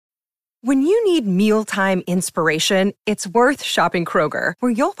When you need mealtime inspiration, it's worth shopping Kroger,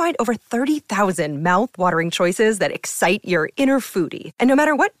 where you'll find over 30,000 mouth-watering choices that excite your inner foodie. And no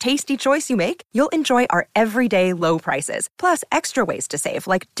matter what tasty choice you make, you'll enjoy our everyday low prices, plus extra ways to save,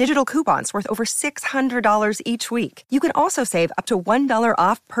 like digital coupons worth over $600 each week. You can also save up to $1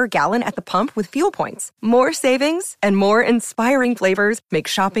 off per gallon at the pump with fuel points. More savings and more inspiring flavors make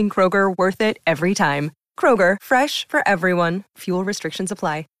shopping Kroger worth it every time. Kroger, fresh for everyone. Fuel restrictions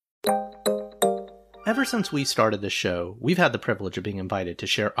apply. Ever since we started this show, we've had the privilege of being invited to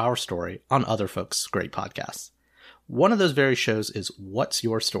share our story on other folks' great podcasts. One of those very shows is What's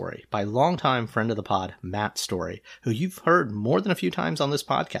Your Story by longtime friend of the pod, Matt Story, who you've heard more than a few times on this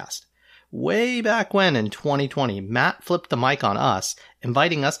podcast. Way back when, in 2020, Matt flipped the mic on us,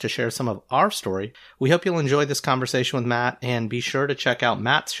 inviting us to share some of our story. We hope you'll enjoy this conversation with Matt, and be sure to check out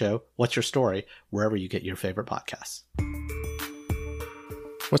Matt's show, What's Your Story, wherever you get your favorite podcasts.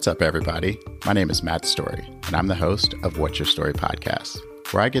 What's up, everybody? My name is Matt Story, and I'm the host of What's Your Story podcast,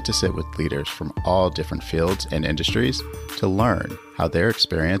 where I get to sit with leaders from all different fields and industries to learn how their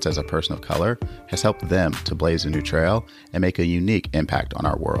experience as a person of color has helped them to blaze a new trail and make a unique impact on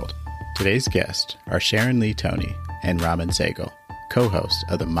our world. Today's guests are Sharon Lee Toney and Raman Sehgal, co-hosts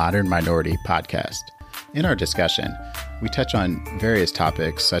of the Modern Minority podcast. In our discussion, we touch on various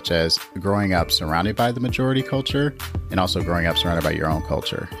topics such as growing up surrounded by the majority culture and also growing up surrounded by your own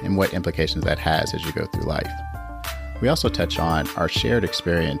culture and what implications that has as you go through life. We also touch on our shared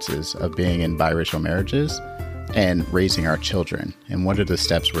experiences of being in biracial marriages and raising our children and what are the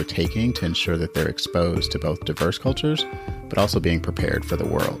steps we're taking to ensure that they're exposed to both diverse cultures, but also being prepared for the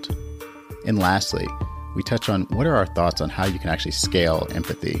world. And lastly, we touch on what are our thoughts on how you can actually scale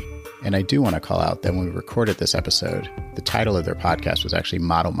empathy. And I do want to call out that when we recorded this episode, the title of their podcast was actually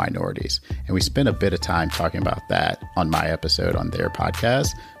Model Minorities. And we spent a bit of time talking about that on my episode on their podcast.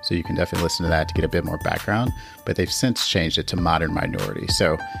 So you can definitely listen to that to get a bit more background. But they've since changed it to Modern Minorities.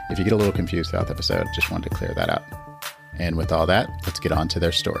 So if you get a little confused throughout the episode, just wanted to clear that up. And with all that, let's get on to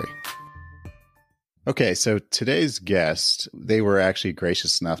their story. Okay, so today's guest, they were actually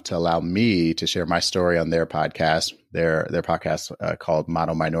gracious enough to allow me to share my story on their podcast, their podcast called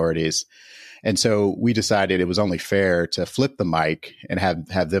Model Minorities. And so we decided it was only fair to flip the mic and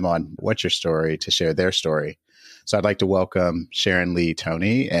have them on What's Your Story to share their story. So I'd like to welcome Sharon Lee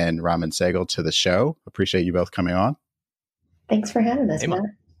Toney and Raman Sehgal to the show. Appreciate you both coming on. Thanks for having us, Matt.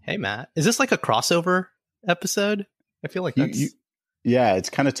 Hey, Matt. Is this like a crossover episode? I feel like that's... Yeah, it's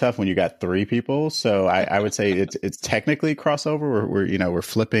kind of tough when you got three people. So I would say it's technically crossover. We're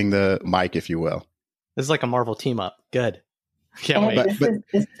flipping the mic, if you will. This is like a Marvel team up. Good. Can't wait. This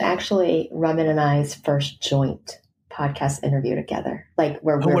is actually Raman and I's first joint podcast interview together. Like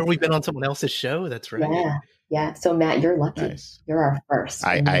where we've been on someone else's show. That's right. Yeah. So Matt, you're lucky. Nice. You're our first.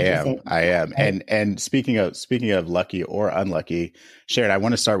 I am. Okay. And speaking of lucky or unlucky, Sharon, I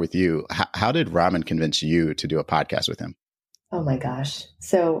want to start with you. How did Raman convince you to do a podcast with him? Oh my gosh.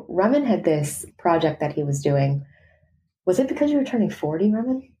 So Raman had this project that he was doing. Was it because you were turning 40,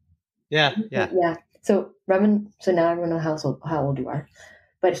 Raman? Yeah. So Raman, so now everyone knows how old you are.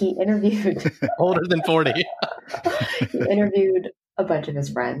 But he interviewed older than 40. He interviewed a bunch of his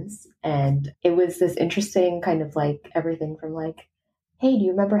friends. And it was this interesting kind of like everything from like, hey, do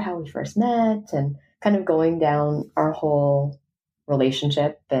you remember how we first met? And kind of going down our whole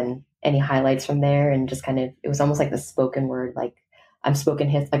relationship and any highlights from there, and just kind of, it was almost like the spoken word, like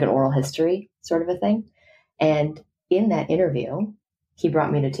like an oral history sort of a thing. And in that interview, he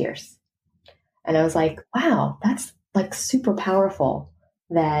brought me to tears. And I was like, wow, that's like super powerful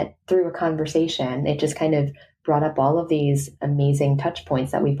that through a conversation, it just kind of brought up all of these amazing touch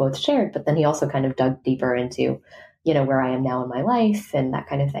points that we both shared. But then he also kind of dug deeper into, where I am now in my life and that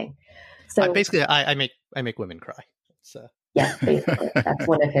kind of thing. So basically, I make women cry. So. Yeah, basically.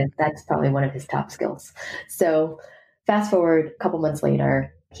 That's probably one of his top skills. So fast forward a couple months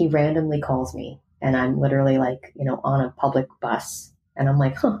later, he randomly calls me and I'm literally like, on a public bus and I'm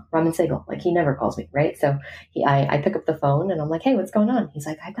like, Raman Sehgal, like he never calls me. Right. So I pick up the phone and I'm like, hey, what's going on? He's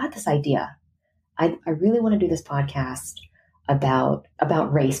like, I got this idea. I really want to do this podcast about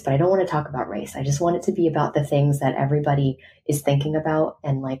race, but I don't want to talk about race. I just want it to be about the things that everybody is thinking about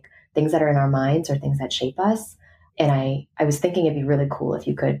and like things that are in our minds or things that shape us. And I was thinking it'd be really cool if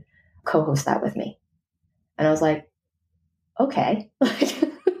you could co-host that with me. And I was like, okay,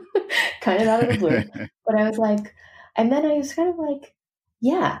 kind of out of the blue. But I was like, and then I was kind of like,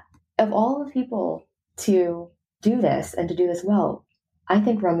 yeah, of all the people to do this and to do this well, I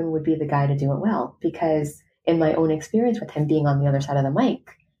think Raman would be the guy to do it well, because in my own experience with him being on the other side of the mic,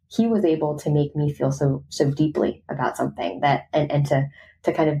 he was able to make me feel so deeply about something that, and to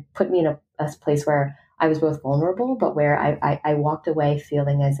to kind of put me in a place where I was both vulnerable, but where I walked away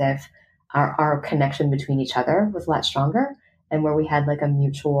feeling as if our connection between each other was a lot stronger, and where we had like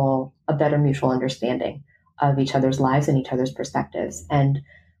a better mutual understanding of each other's lives and each other's perspectives. And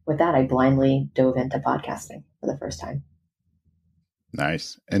with that, I blindly dove into podcasting for the first time.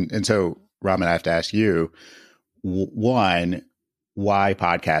 Nice. And so, Raman, I have to ask you, one, why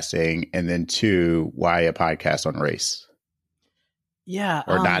podcasting? And then two, why a podcast on race? Yeah.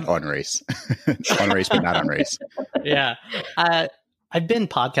 Or not on race. On race, but not on race. Yeah. I've been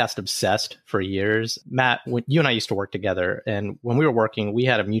podcast obsessed for years. Matt, when you and I used to work together, and when we were working, we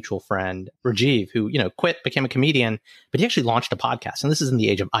had a mutual friend, Rajiv, who, quit, became a comedian, but he actually launched a podcast. And this is in the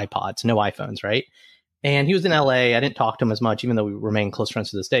age of iPods, no iPhones, right? And he was in LA. I didn't talk to him as much, even though we remain close friends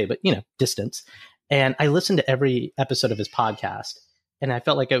to this day, but, distance. And I listened to every episode of his podcast. And I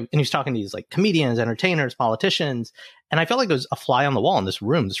felt like, and he was talking to these like comedians, entertainers, politicians. And I felt like it was a fly on the wall in this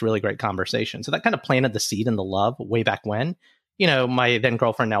room, this really great conversation. So that kind of planted the seed and the love way back when. My then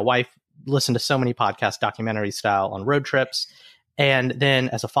girlfriend, now wife, listened to so many podcasts, documentary style, on road trips. And then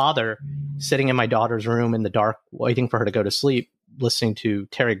as a father, sitting in my daughter's room in the dark, waiting for her to go to sleep, listening to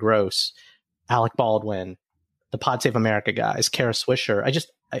Terry Gross, Alec Baldwin, the Pod Save America guys, Kara Swisher.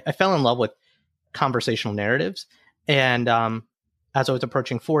 I fell in love with conversational narratives. And as I was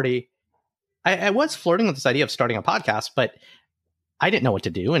approaching 40, I was flirting with this idea of starting a podcast, but I didn't know what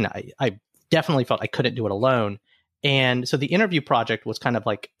to do. And I definitely felt I couldn't do it alone. And so the interview project was kind of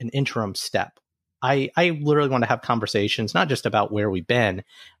like an interim step. I literally want to have conversations, not just about where we've been,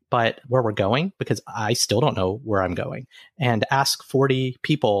 but where we're going, because I still don't know where I'm going, and ask 40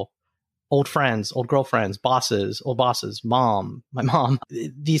 people, old friends, old girlfriends, bosses, old bosses, my mom,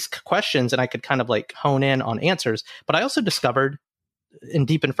 these questions. And I could kind of like hone in on answers. But I also discovered and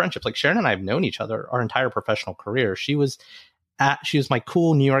deepen friendships. Like Sharon and I have known each other our entire professional career. She was my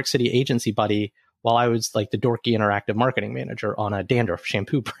cool New York City agency buddy while I was like the dorky interactive marketing manager on a dandruff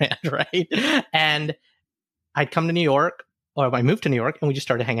shampoo brand, right? And I'd come to New York, or I moved to New York, and we just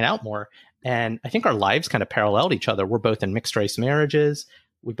started hanging out more. And I think our lives kind of paralleled each other. We're both in mixed race marriages.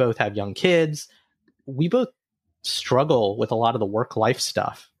 We both have young kids. We both struggle with a lot of the work-life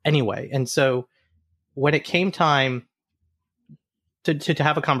stuff anyway. And so when it came time to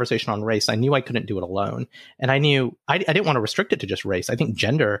have a conversation on race, I knew I couldn't do it alone. And I knew I didn't want to restrict it to just race. I think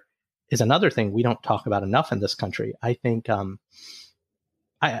gender is another thing we don't talk about enough in this country. I think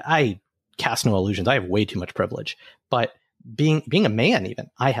I cast no illusions. I have way too much privilege. But being a man, even,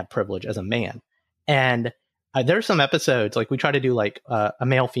 I have privilege as a man. And there's some episodes, like we try to do like a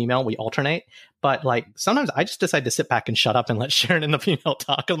male female, we alternate, but like sometimes I just decide to sit back and shut up and let Sharon and the female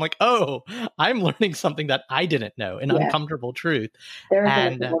talk. I'm like, oh, I'm learning something that I didn't know, an uncomfortable truth. There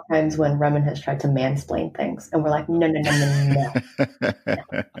have been a couple times when Raman has tried to mansplain things, and we're like, no.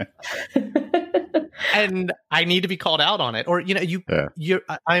 And I need to be called out on it, or you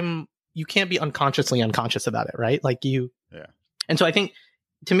can't be unconsciously unconscious about it, right? Like you. Yeah. And so I think,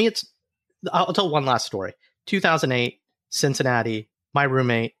 to me, I'll tell one last story. 2008, Cincinnati, my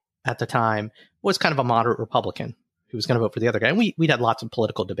roommate at the time was kind of a moderate Republican who was going to vote for the other guy. And we'd had lots of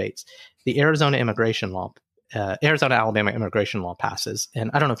political debates. The Arizona Alabama immigration law passes. And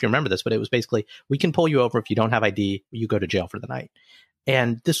I don't know if you remember this, but it was basically, we can pull you over if you don't have ID, you go to jail for the night.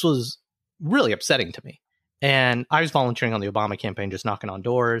 And this was really upsetting to me. And I was volunteering on the Obama campaign, just knocking on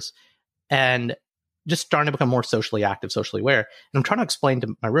doors and just starting to become more socially active, socially aware. And I'm trying to explain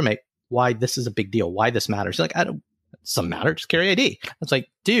to my roommate why this is a big deal, why this matters. She's like, it doesn't matter, just carry ID. It's like,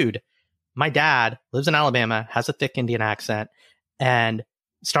 dude, my dad lives in Alabama, has a thick Indian accent, and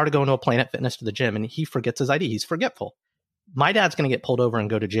started going to a Planet Fitness to the gym, and he forgets his ID. He's forgetful. My dad's going to get pulled over and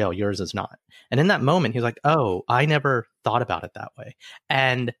go to jail. Yours is not. And in that moment, he's like, oh, I never thought about it that way.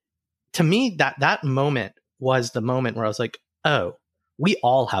 And to me, that moment was the moment where I was like, oh, we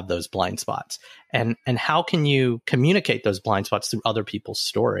all have those blind spots. And how can you communicate those blind spots through other people's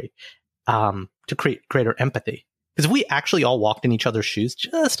story to create greater empathy? Because if we actually all walked in each other's shoes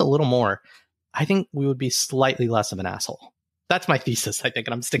just a little more, I think we would be slightly less of an asshole. That's my thesis, I think,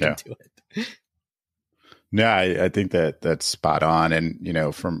 and I'm sticking to it. No, I think that's spot on.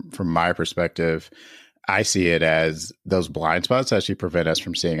 And, from my perspective, I see it as those blind spots actually prevent us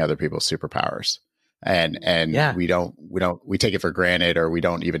from seeing other people's superpowers. And we take it for granted, or we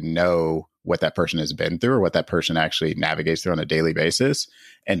don't even know what that person has been through or what that person actually navigates through on a daily basis.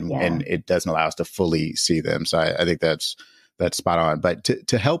 And it doesn't allow us to fully see them. So I think that's That's spot on. But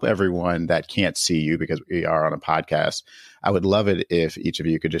to help everyone that can't see you, because we are on a podcast, I would love it if each of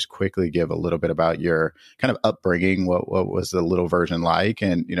you could just quickly give a little bit about your kind of upbringing. What was the little version like?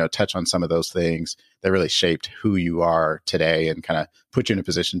 And, touch on some of those things that really shaped who you are today and kind of put you in a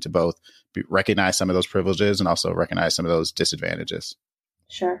position to both recognize some of those privileges and also recognize some of those disadvantages.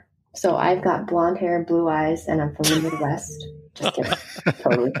 Sure. So I've got blonde hair and blue eyes, and I'm from the Midwest. Just kidding.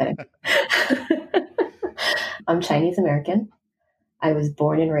 Totally kidding. I'm Chinese American. I was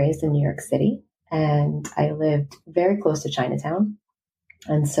born and raised in New York City, and I lived very close to Chinatown.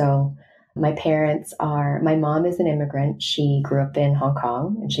 And so my mom is an immigrant. She grew up in Hong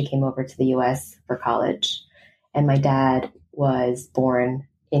Kong, and she came over to the US for college. And my dad was born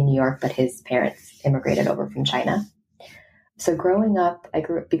in New York, but his parents immigrated over from China. So growing up,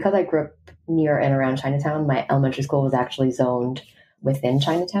 because I grew up near and around Chinatown, my elementary school was actually zoned within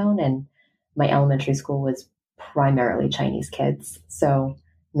Chinatown, and my elementary school was primarily Chinese kids. So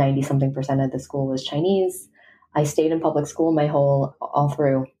 90-something% of the school was Chinese. I stayed in public school all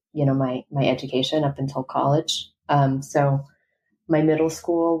through, my education up until college. So my middle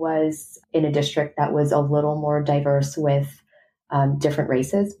school was in a district that was a little more diverse with different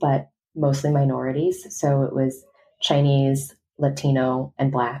races, but mostly minorities. So it was Chinese, Latino,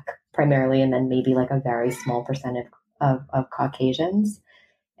 and Black primarily, and then maybe like a very small percentage of Caucasians.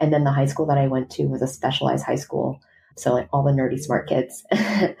 And then the high school that I went to was a specialized high school. So like all the nerdy smart kids,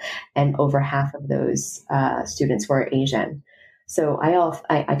 and over half of those students were Asian. So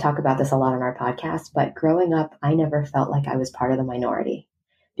I talk about this a lot on our podcast, but growing up, I never felt like I was part of the minority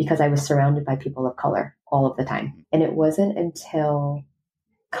because I was surrounded by people of color all of the time. And it wasn't until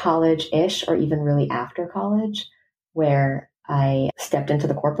college-ish, or even really after college, where I stepped into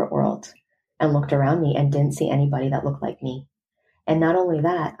the corporate world and looked around me and didn't see anybody that looked like me. And not only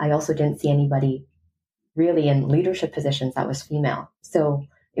that, I also didn't see anybody really in leadership positions that was female. So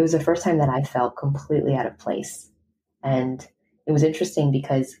it was the first time that I felt completely out of place. And it was interesting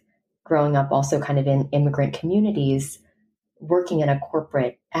because growing up also kind of in immigrant communities, working in a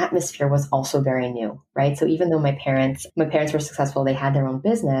corporate atmosphere was also very new, right? So even though my parents were successful, they had their own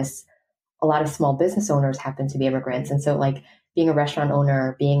business, a lot of small business owners happen to be immigrants. And so like being a restaurant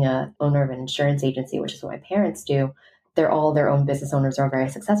owner, being a owner of an insurance agency, which is what my parents do, they're all their own business owners, are very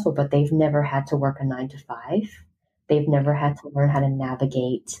successful, but they've never had to work a 9 to 5. They've never had to learn how to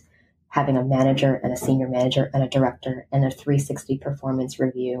navigate having a manager and a senior manager and a director and a 360 performance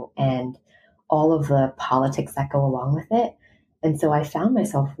review and all of the politics that go along with it. And so I found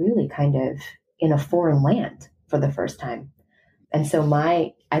myself really kind of in a foreign land for the first time. And so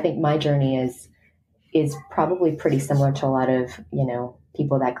I think my journey is probably pretty similar to a lot of,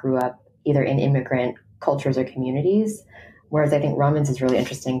 people that grew up either in immigrant cultures or communities. Whereas I think Raman's is really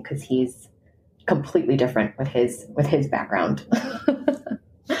interesting because he's completely different with his background.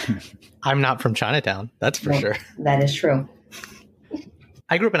 I'm not from Chinatown, that's for sure. That is true.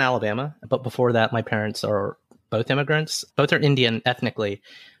 I grew up in Alabama, but before that, my parents are both immigrants. Both are Indian ethnically.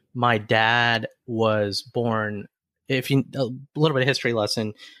 My dad was born, a little bit of history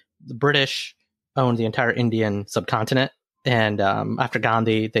lesson, the British owned the entire Indian subcontinent. And after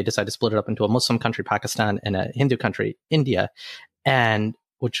Gandhi, they decided to split it up into a Muslim country, Pakistan, and a Hindu country, India, and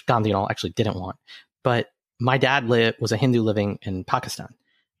which Gandhi and all actually didn't want. But my dad was a Hindu living in Pakistan.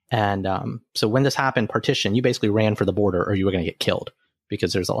 And so when this happened, partition, you basically ran for the border or you were going to get killed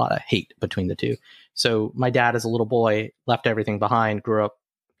because there's a lot of hate between the two. So my dad, as a little boy, left everything behind, grew up,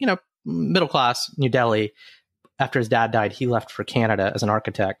 middle class, New Delhi. After his dad died, he left for Canada as an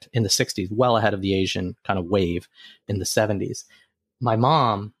architect in the 60s, well ahead of the Asian kind of wave in the 70s. My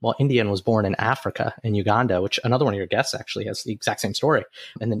mom, Indian, was born in Africa, in Uganda, which another one of your guests actually has the exact same story.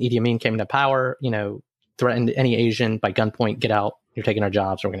 And then Idi Amin came into power, threatened any Asian by gunpoint, get out, you're taking our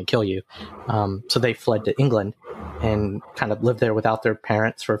jobs, we're going to kill you. So they fled to England and kind of lived there without their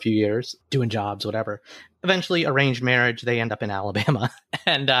parents for a few years, doing jobs, whatever. Eventually, arranged marriage, they end up in Alabama.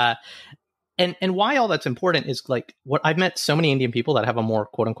 And why all that's important is like what I've met so many Indian people that have a more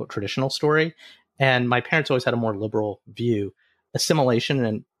quote unquote traditional story. And my parents always had a more liberal view. Assimilation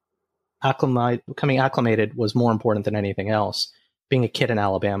and becoming acclimated was more important than anything else. Being a kid in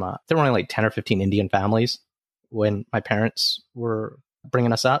Alabama, there were only like 10 or 15 Indian families when my parents were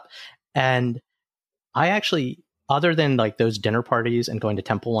bringing us up. And I actually, other than like those dinner parties and going to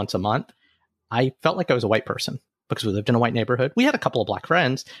temple once a month, I felt like I was a white person. Because we lived in a white neighborhood. We had a couple of black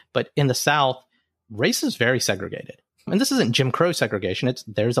friends, but in the South, race is very segregated. And this isn't Jim Crow segregation.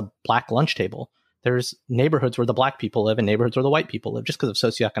 There's a black lunch table. There's neighborhoods where the black people live and neighborhoods where the white people live just because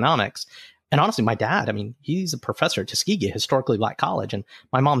of socioeconomics. And honestly, my dad, he's a professor at Tuskegee, historically black college, and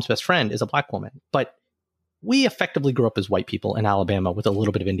my mom's best friend is a black woman. But we effectively grew up as white people in Alabama with a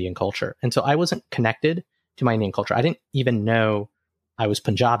little bit of Indian culture. And so I wasn't connected to my Indian culture. I didn't even know I was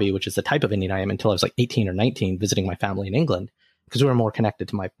Punjabi, which is the type of Indian I am, until I was like 18 or 19 visiting my family in England, because we were more connected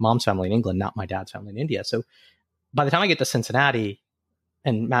to my mom's family in England, not my dad's family in India. So by the time I get to Cincinnati,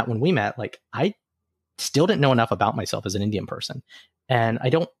 and Matt, when we met, like I still didn't know enough about myself as an Indian person. And I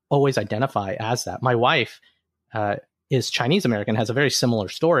don't always identify as that. My wife is Chinese American, has a very similar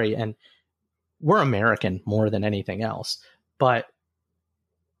story, and we're American more than anything else. But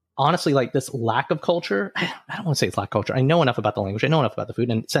honestly, like this lack of culture, I don't want to say it's lack of culture. I know enough about the language. I know enough about the food,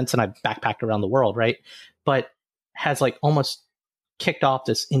 and since I've backpacked around the world, right? But has like almost kicked off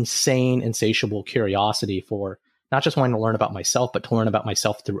this insane, insatiable curiosity for not just wanting to learn about myself, but to learn about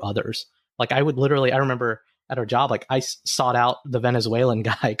myself through others. Like I would literally, I remember at our job, like I sought out the Venezuelan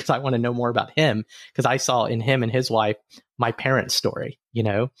guy because I want to know more about him, because I saw in him and his wife my parents' story, you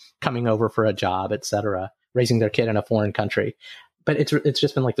know, coming over for a job, etc., raising their kid in a foreign country. But it's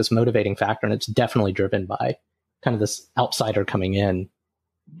just been like this motivating factor, and it's definitely driven by kind of this outsider coming in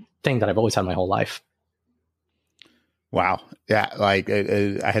thing that I've always had my whole life. Wow. Yeah. Like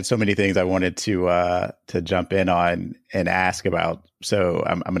I had so many things I wanted to jump in on and ask about. So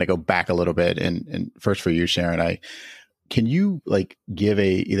I'm going to go back a little bit. And first for you, Sharon, can you like give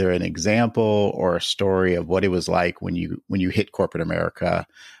either an example or a story of what it was like when you hit corporate America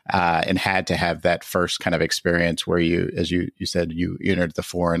and had to have that first kind of experience where you, as you said, you entered the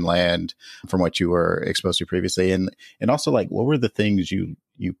foreign land from what you were exposed to previously. And also like, what were the things you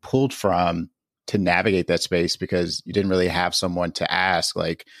pulled from to navigate that space, because you didn't really have someone to ask,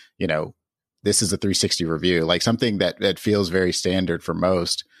 like, you know, this is a 360 review, like something that feels very standard for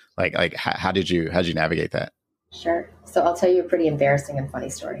most. Like how did you navigate that? Sure. So I'll tell you a pretty embarrassing and funny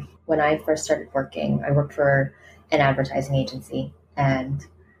story. When I first started working, I worked for an advertising agency, and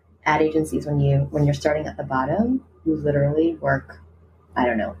ad agencies, when you're starting at the bottom, you literally work, I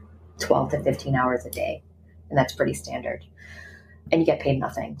don't know, 12 to 15 hours a day. And that's pretty standard. And you get paid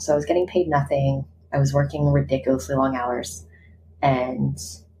nothing. So I was getting paid nothing. I was working ridiculously long hours. And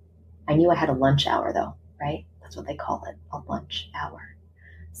I knew I had a lunch hour though, right? That's what they call it, a lunch hour.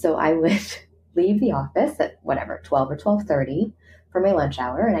 So I would leave the office at whatever, 12 or 12:30 for my lunch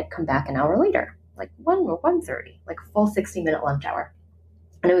hour. And I'd come back an hour later, like 1 or 1:30, like a full 60-minute lunch hour.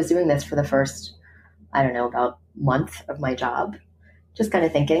 And I was doing this for the first, I don't know, about month of my job, just kind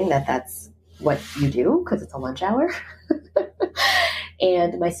of thinking that that's what you do because it's a lunch hour.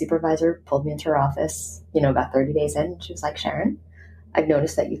 And my supervisor pulled me into her office, you know, about 30 days in. She was like, Sharon, I've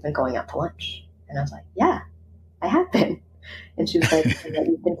noticed that you've been going out to lunch. And I was like, yeah, I have been. And she was like,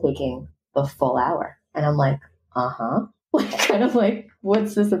 you've been taking the full hour. And I'm like, uh-huh. Like, kind of like,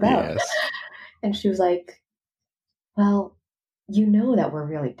 what's this about? Yes. And she was like, well, you know that we're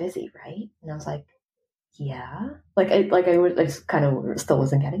really busy, right? And I was like, yeah. I just kind of still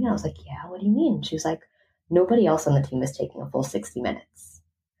wasn't getting it. I was like, yeah, what do you mean? She was like, nobody else on the team is taking a full 60 minutes.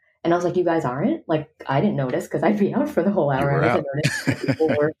 And I was like, you guys aren't? Like, I didn't notice because I'd be out for the whole hour. I wasn't noticing people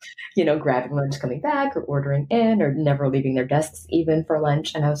were, you know, grabbing lunch, coming back, or ordering in, or never leaving their desks even for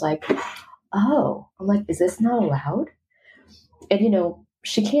lunch. And I was like, oh, I'm like, is this not allowed? And, you know,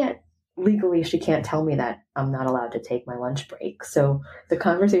 she can't tell me that I'm not allowed to take my lunch break. So the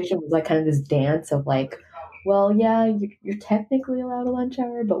conversation was like kind of this dance of like, well, yeah, you're technically allowed a lunch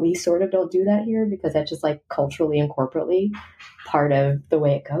hour, but we sort of don't do that here because that's just like culturally and corporately part of the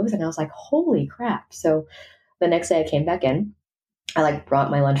way it goes. And I was like, holy crap. So the next day I came back in, I like brought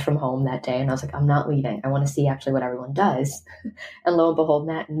my lunch from home that day, and I was like, I'm not leaving. I want to see actually what everyone does. And lo and behold,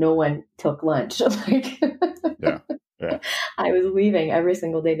 Matt, no one took lunch. Like, yeah. I was leaving every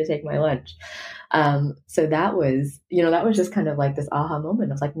single day to take my lunch. So that was just kind of like this aha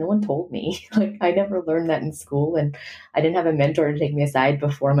moment. I was like, no one told me. Like, I never learned that in school, and I didn't have a mentor to take me aside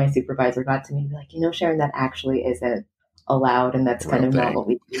before my supervisor got to me and be like, you know, Sharon, that actually isn't allowed, and that's kind of not what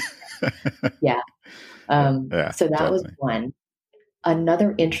we do. Yeah. So that was one.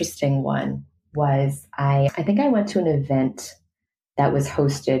 Another interesting one was I think I went to an event that was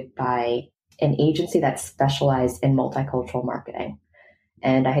hosted by an agency that specialized in multicultural marketing.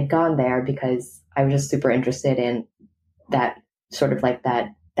 And I had gone there because I was just super interested in that sort of like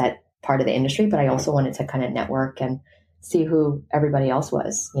that part of the industry, but I also wanted to kind of network and see who everybody else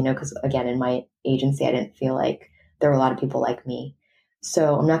was, you know, because again, in my agency, I didn't feel like there were a lot of people like me.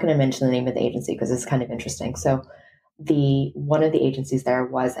 So I'm not going to mention the name of the agency because it's kind of interesting. So one of the agencies there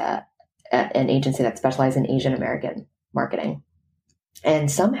was an agency that specialized in Asian American marketing.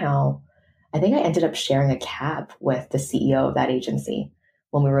 And somehow I think I ended up sharing a cab with the CEO of that agency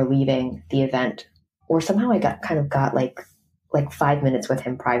when we were leaving the event, or somehow I got like 5 minutes with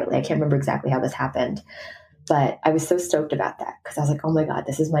him privately. I can't remember exactly how this happened, But I was so stoked about that because I was like, oh my God,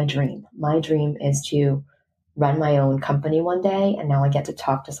 this is my dream. My dream is to run my own company one day. And now I get to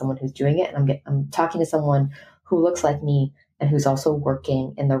talk to someone who's doing it. And I'm talking to someone who looks like me and who's also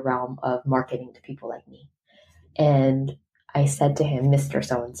working in the realm of marketing to people like me. And I said to him, Mr.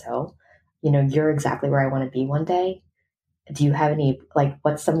 So-and-so, you're exactly where I want to be one day. Do you have any,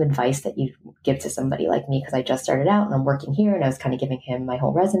 what's some advice that you give to somebody like me? Because I just started out and I'm working here, and I was kind of giving him my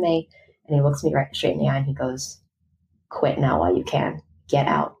whole resume. And he looks me right straight in the eye and he goes, quit now while you can. Get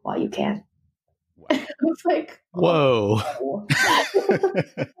out while you can. I was like, whoa. Oh,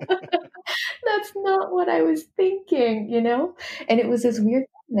 that's not what I was thinking, And it was this weird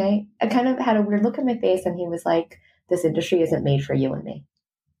thing. I kind of had a weird look in my face, and he was like, this industry isn't made for you and me.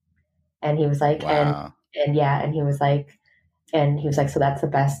 And he was like, wow. and he was like, so that's the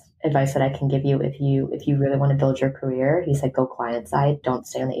best advice that I can give you if you really want to build your career. He said, go client side, don't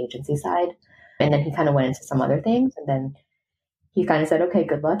stay on the agency side. And then he kind of went into some other things, and then he kind of said, okay,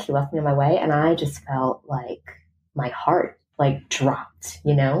 good luck. He left me on my way, and I just felt like my heart dropped,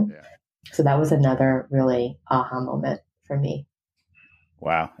 Yeah. So that was another really aha moment for me.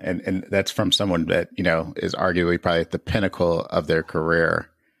 Wow. And that's from someone that, is arguably probably at the pinnacle of their career.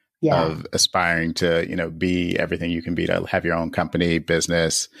 Yeah. Of aspiring to, be everything you can be, to have your own company,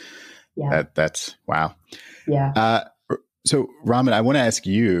 business. Yeah. That's wow. Yeah. So Raman, I want to ask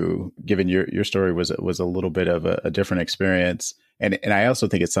you, given your story was a little bit of a different experience. And I also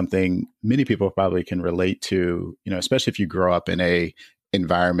think it's something many people probably can relate to, especially if you grow up in a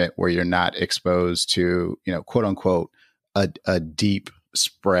environment where you're not exposed to, quote unquote, a deep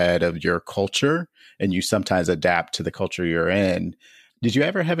spread of your culture, and you sometimes adapt to the culture you're in. Did you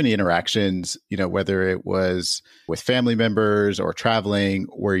ever have any interactions, whether it was with family members or traveling,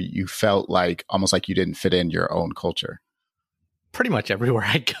 where you felt almost like you didn't fit in your own culture? Pretty much everywhere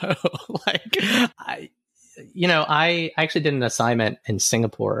I go. I actually did an assignment in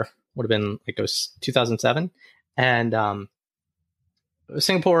Singapore, would have been it was 2007. And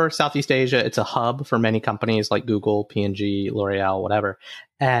Singapore, Southeast Asia, it's a hub for many companies like Google, P&G, L'Oreal, whatever.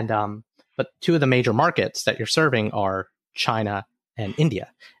 And but two of the major markets that you're serving are China and India,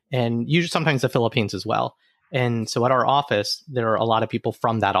 and usually sometimes the Philippines as well. And so at our office, there are a lot of people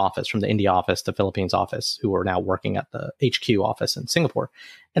from that office, from the India office, the Philippines office, who are now working at the HQ office in Singapore.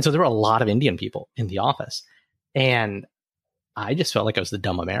 And so there were a lot of Indian people in the office. And I just felt like I was the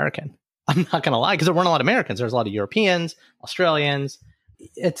dumb American. I'm not going to lie, because there weren't a lot of Americans. There's a lot of Europeans, Australians.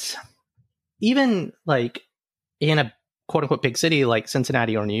 It's even in a quote unquote big city like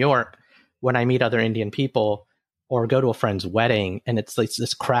Cincinnati or New York, when I meet other Indian people, or go to a friend's wedding, and it's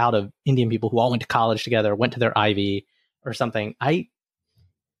this crowd of Indian people who all went to college together, went to their Ivy or something. I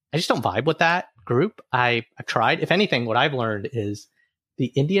just don't vibe with that group. I've tried. If anything, what I've learned is the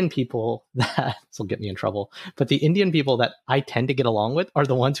Indian people this will get me in trouble, but the Indian people that I tend to get along with are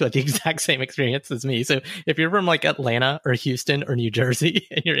the ones who have the exact same experience as me. So if you're from Atlanta or Houston or New Jersey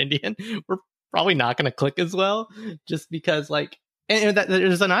and you're Indian, we're probably not going to click as well, just because and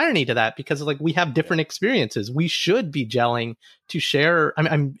there's an irony to that, because we have different experiences. We should be gelling to share.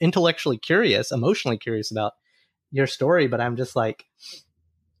 I'm intellectually curious, emotionally curious about your story, but I'm just I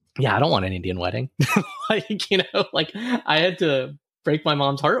don't want an Indian wedding. I had to break my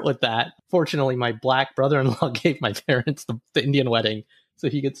mom's heart with that. Fortunately, my black brother-in-law gave my parents the Indian wedding, so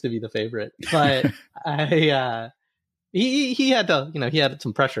he gets to be the favorite. But he had to, he had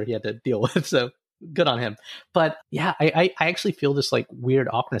some pressure he had to deal with. So good on him. But yeah, I actually feel this weird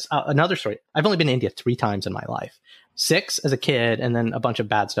awkwardness. Another story. I've only been to India 3 times in my life. 6 as a kid, and then a bunch of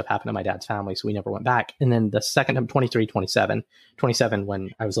bad stuff happened to my dad's family, so we never went back. And then the second time, 23, 27 when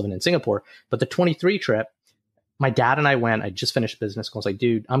I was living in Singapore. But the 23 trip, my dad and I went. I just finished business school. I was like,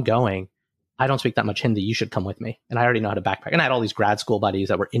 dude, I'm going. I don't speak that much Hindi. You should come with me. And I already know how to backpack. And I had all these grad school buddies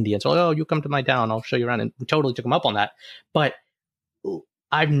that were Indians. So, you come to my town. I'll show you around. And we totally took them up on that. But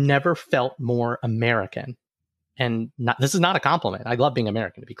I've never felt more American. And this is not a compliment. I love being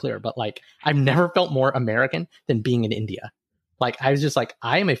American, to be clear. But I've never felt more American than being in India. I was just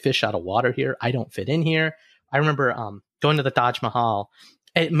I am a fish out of water here. I don't fit in here. I remember going to the Taj Mahal.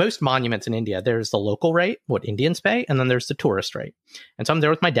 At most monuments in India, there's the local rate, what Indians pay, and then there's the tourist rate. And so I'm there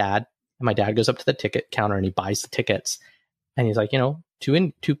with my dad, and my dad goes up to the ticket counter and he buys the tickets. And he's like,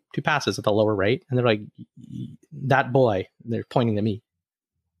 two passes at the lower rate. And they're like, that boy, they're pointing to me,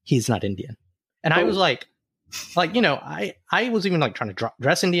 he's not Indian. And I was I was even trying to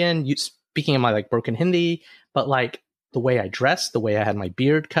dress Indian, speaking in my broken Hindi, but the way I dressed, the way I had my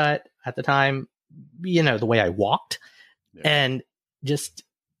beard cut at the time, the way I walked, and just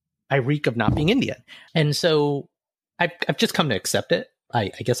I reek of not being Indian. And so I've just come to accept it.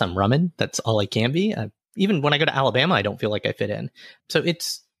 I guess I'm Raman. That's all I can be. even when I go to Alabama, I don't feel like I fit in. So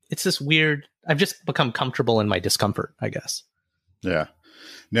it's this weird, I've just become comfortable in my discomfort, I guess. Yeah.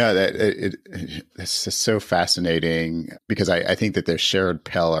 No, it's just so fascinating because I think that there's shared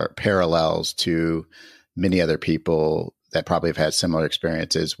parallels to many other people that probably have had similar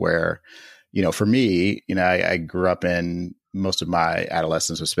experiences where, for me, I grew up in, most of my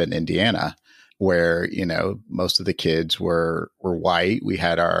adolescence was spent in Indiana, where, most of the kids were white. We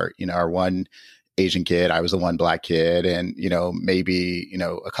had our one Asian kid. I was the one Black kid, and, maybe,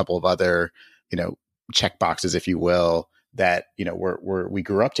 a couple of other, check boxes, if you will, that, we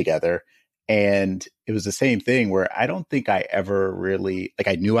grew up together. And it was the same thing where I don't think I ever really,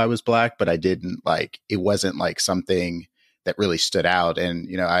 I knew I was Black, but I didn't it wasn't something that really stood out. And,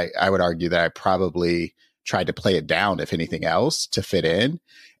 I would argue that I probably tried to play it down, if anything else, to fit in.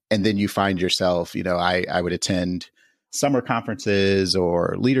 And then you find yourself, I would attend summer conferences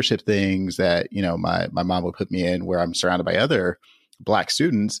or leadership things that, my mom would put me in where I'm surrounded by other Black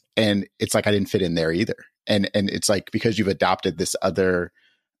students. And it's I didn't fit in there either. And it's because you've adopted this other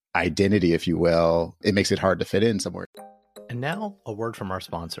identity, if you will, it makes it hard to fit in somewhere. And now a word from our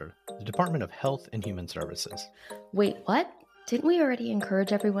sponsor, the Department of Health and Human Services. Wait, what? Didn't we already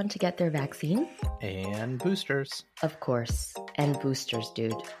encourage everyone to get their vaccine? And boosters. Of course. And boosters,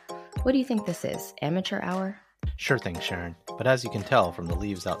 dude. What do you think this is? Amateur hour? Sure thing, Sharon. But as you can tell from the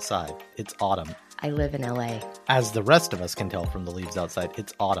leaves outside, it's autumn. I live in LA. As the rest of us can tell from the leaves outside,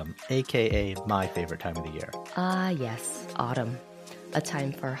 it's autumn, aka my favorite time of the year. Ah, yes, autumn. A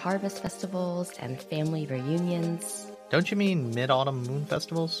time for harvest festivals and family reunions. Don't you mean mid-autumn moon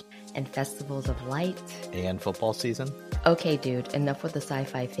festivals? And festivals of light. And football season? Okay, dude, enough with the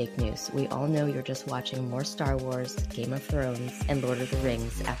sci-fi fake news. We all know you're just watching more Star Wars, Game of Thrones, and Lord of the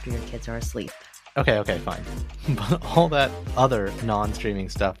Rings after your kids are asleep. Okay, fine. But all that other non-streaming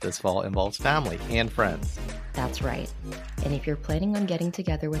stuff this fall involves family and friends. That's right. And if you're planning on getting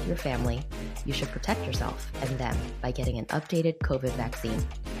together with your family, you should protect yourself and them by getting an updated COVID vaccine.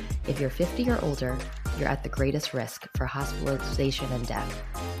 If you're 50 or older, you're at the greatest risk for hospitalization and death,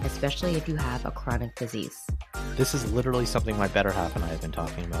 especially if you have a chronic disease. This is literally something my better half and I have been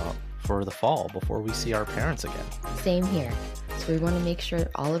talking about for the fall before we see our parents again. Same here. So we want to make sure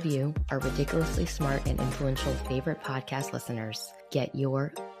all of you, our ridiculously smart and influential favorite podcast listeners, get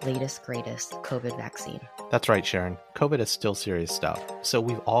your latest, greatest COVID vaccine. That's right, Sharon. COVID is still serious stuff. So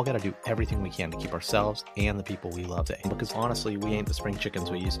we've all got to do everything we can to keep ourselves and the people we love safe. Because honestly, we ain't the spring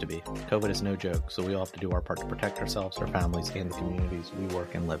chickens we used to be. COVID is no joke. So we all have to do our part to protect ourselves, our families, and the communities we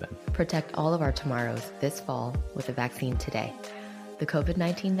work and live in. Protect all of our tomorrows this fall with a vaccine today. The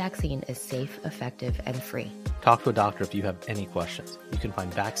COVID-19 vaccine is safe, effective, and free. Talk to a doctor if you have any questions. You can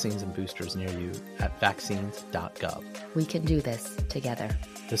find vaccines and boosters near you at vaccines.gov. We can do this together.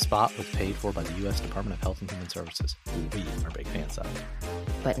 This spot was paid for by the U.S. Department of Health and Human Services, who we are big fans of.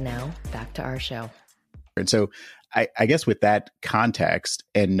 But now, back to our show. And so I guess with that context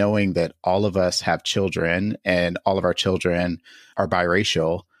and knowing that all of us have children and all of our children are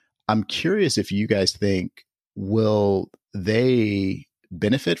biracial, I'm curious if you guys think, will they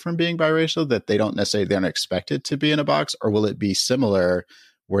benefit from being biracial, that they don't necessarily, they're not expected to be in a box? Or will it be similar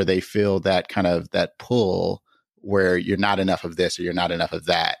where they feel that kind of that pull where you're not enough of this or you're not enough of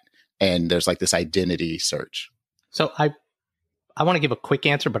that, and there's this identity search? So I want to give a quick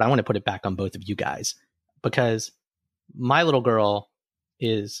answer, but I want to put it back on both of you guys, because my little girl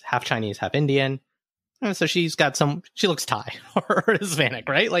is half Chinese, half Indian. And so she looks Thai or Hispanic,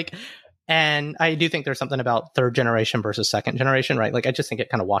 right? And I do think there's something about third generation versus second generation, right? I just think it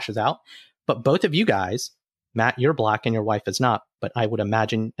kind of washes out. But both of you guys, Matt, you're Black and your wife is not. But I would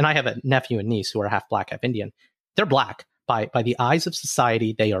imagine, and I have a nephew and niece who are half Black, half Indian. They're Black. By the eyes of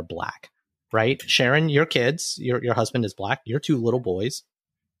society, they are Black, right? Sharon, your kids, your husband is Black. Your two little boys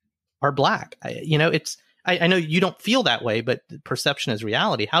are Black. I know you don't feel that way, but perception is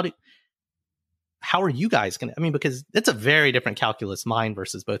reality. How are you guys going to, because it's a very different calculus, mine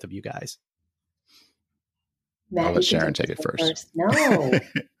versus both of you guys. Matt, I'll let Sharon take it first. No.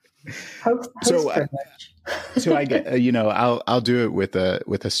 Host privilege. So I get, I'll do it with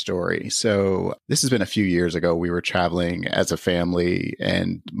a story. So this has been a few years ago. We were traveling as a family,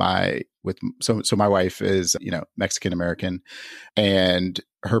 and my wife is, Mexican American, and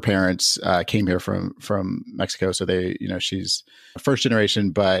her parents came here from Mexico. So they, she's first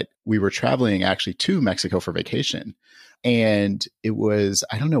generation, but we were traveling actually to Mexico for vacation. And it was,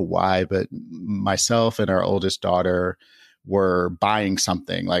 I don't know why, but myself and our oldest daughter were buying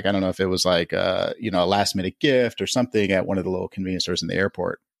something. I don't know if it was a last minute gift or something at one of the little convenience stores in the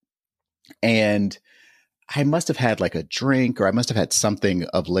airport. And I must have had like a drink or I must have had something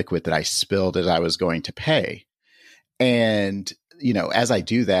of liquid that I spilled as I was going to pay. And, as I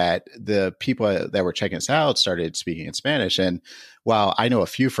do that, the people that were checking us out started speaking in Spanish. And while I know a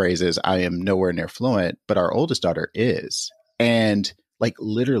few phrases, I am nowhere near fluent, but our oldest daughter is. And like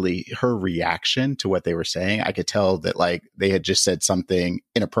literally her reaction to what they were saying, I could tell that like they had just said something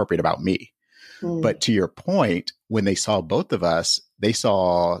inappropriate about me. But to your point, when they saw both of us, they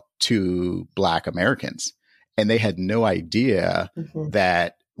saw two Black Americans and they had no idea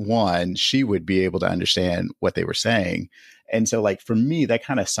that one, she would be able to understand what they were saying. And so like for me, that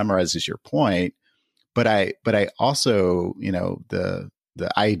kind of summarizes your point. But I also, the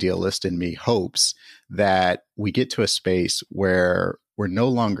idealist in me hopes that we get to a space where we're no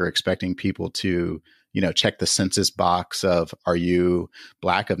longer expecting people to, check the census box of, are you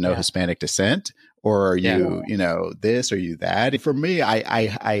Black of no Hispanic descent? Or are you, this, or you that? For me,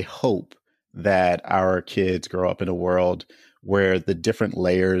 I hope that our kids grow up in a world where the different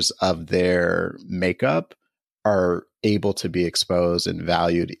layers of their makeup are able to be exposed and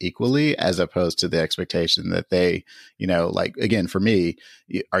valued equally, as opposed to the expectation that they, like, again, for me,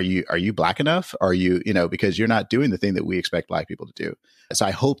 are you Black enough? Are you, because you're not doing the thing that we expect Black people to do. So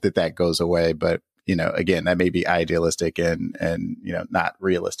I hope that goes away. But, again, that may be idealistic and, not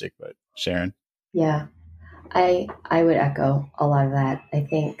realistic, but Sharon? Yeah, I would echo a lot of that. I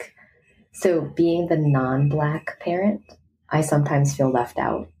think, so being the non-Black parent, I sometimes feel left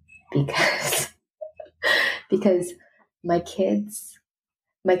out because my kids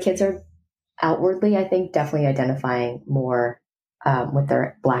are outwardly, I think, definitely identifying more with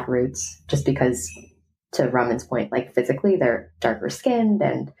their Black roots, just because, to Raman's point, like physically they're darker skinned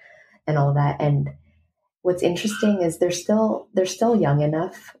and all of that. And what's interesting is they're still young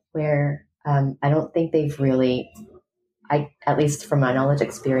enough where I don't think they've really, at least from my knowledge,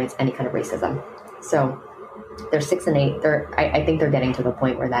 experienced any kind of racism. So they're 6 and 8. I think they're getting to the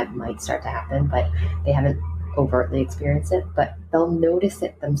point where that might start to happen, but they haven't overtly experience it. But they'll notice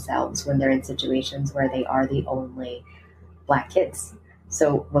it themselves when they're in situations where they are the only Black kids.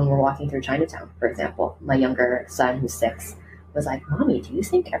 So when we're walking through Chinatown, for example, my younger son, who's 6, was like, "Mommy, do you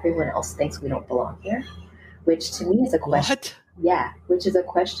think everyone else thinks we don't belong here?" Which to me is a question. What? Yeah, which is a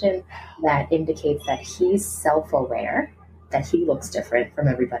question that indicates that he's self-aware that he looks different from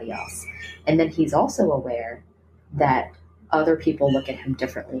everybody else. And then he's also aware that other people look at him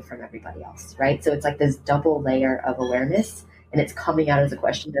differently from everybody else, right? So it's like this double layer of awareness, and it's coming out as a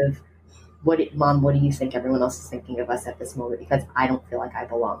question of, Mom, what do you think everyone else is thinking of us at this moment? Because I don't feel like I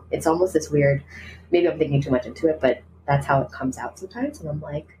belong. It's almost this weird, maybe I'm thinking too much into it, but that's how it comes out sometimes. And I'm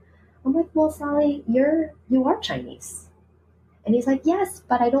like, well, Sally, you are Chinese. And he's like, yes,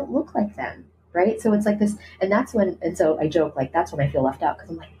 but I don't look like them. Right. So it's like this. And so I joke, like, that's when I feel left out, because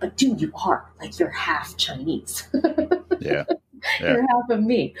I'm like, but dude, you are, like, you're half Chinese. Yeah. You're half of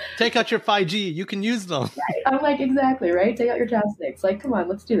me. Take out your 5G. You can use them. Right. I'm like, exactly. Right. Take out your chopsticks. Like, come on,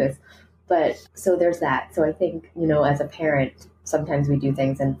 let's do this. But so there's that. So I think, as a parent, sometimes we do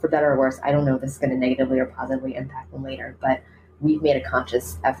things, and for better or worse, I don't know if this is going to negatively or positively impact them later, but we've made a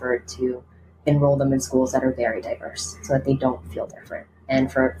conscious effort to enroll them in schools that are very diverse so that they don't feel different. And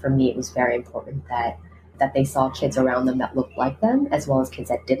for me, it was very important that they saw kids around them that looked like them, as well as kids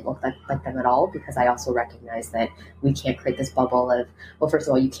that didn't look like them at all, because I also recognize that we can't create this bubble of, well, first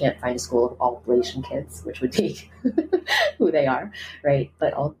of all, you can't find a school of all Asian kids, which would be who they are, right?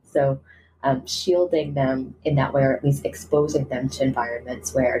 But also shielding them in that way, or at least exposing them to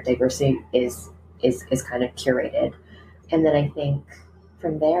environments where diversity is kind of curated. And then I think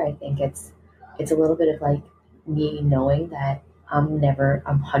from there, I think it's a little bit of like me knowing that I'm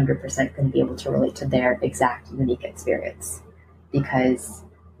 100% going to be able to relate to their exact unique experience, because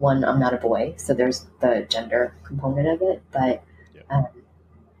one, I'm not a boy, so there's the gender component of it. But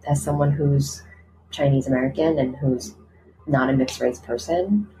as someone who's Chinese American and who's not a mixed race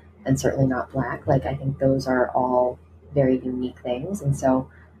person, and certainly not Black, like, I think those are all very unique things. And so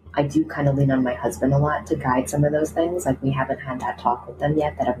I do kind of lean on my husband a lot to guide some of those things. Like, we haven't had that talk with them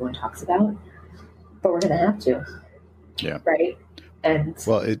yet that everyone talks about, but we're going to have to. Yeah. Right. And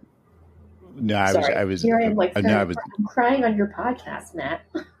well, I was here I am, like, I'm crying on your podcast, Matt.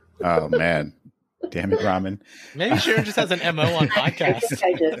 Oh man. Damn it, Raman. Maybe Sharon just has an MO on podcasts.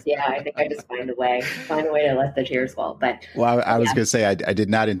 I think I just find a way to let the tears fall. But I was going to say, I did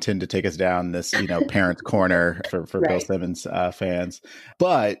not intend to take us down this, parent corner for right. Bill Simmons fans,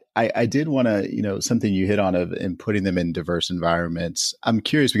 but I did want to, something you hit on in putting them in diverse environments. I'm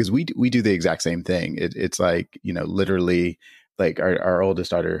curious because we do the exact same thing. It's like, literally, like our oldest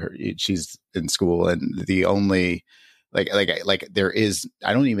daughter, she's in school, and the only like there is,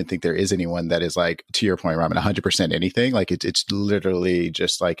 I don't even think there is anyone that is like, to your point, Raman, 100% anything. Like it's literally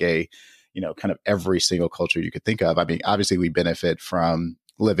just like a, kind of every single culture you could think of. I mean, obviously we benefit from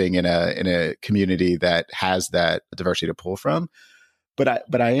living in a community that has that diversity to pull from.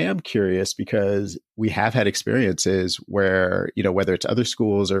 But I am curious because we have had experiences where, whether it's other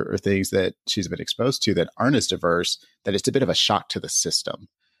schools or things that she's been exposed to that aren't as diverse, that it's a bit of a shock to the system.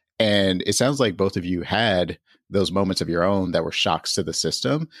 And it sounds like both of you had those moments of your own that were shocks to the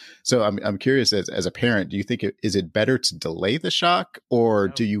system. So I'm curious, as a parent, do you think is it better to delay the shock, or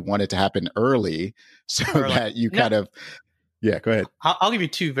do you want it to happen early so that you kind of, yeah, go ahead. I'll give you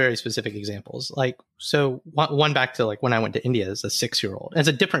two very specific examples. Like, so one back to like when I went to India as a 6-year-old. It's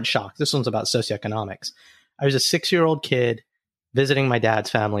a different shock. This one's about socioeconomics. I was a 6-year-old kid visiting my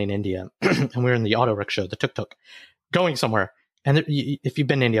dad's family in India, and we were in the auto rickshaw, the tuk-tuk, going somewhere. And if you've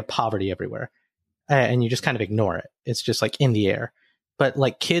been to India, poverty everywhere, and you just kind of ignore it. It's just like in the air. But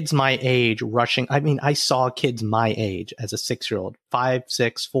like kids my age rushing. I mean, I saw kids my age as a 6-year-old, 5,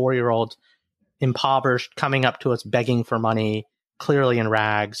 6, 4-year-olds, impoverished, coming up to us begging for money, clearly in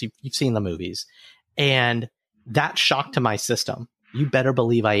rags. You've seen the movies. And that shock to my system. You better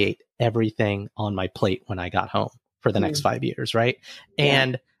believe I ate everything on my plate when I got home for the next 5 years, right? Yeah.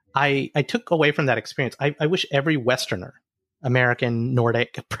 And I took away from that experience. I wish every Westerner, American,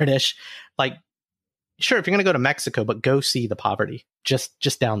 Nordic, British, like, sure, if you're going to go to Mexico, but go see the poverty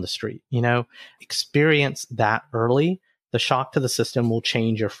just down the street, experience that early. The shock to the system will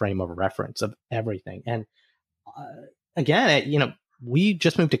change your frame of reference of everything. And again, we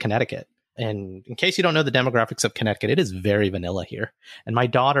just moved to Connecticut. And in case you don't know the demographics of Connecticut, it is very vanilla here. And my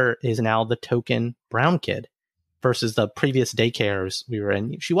daughter is now the token brown kid versus the previous daycares we were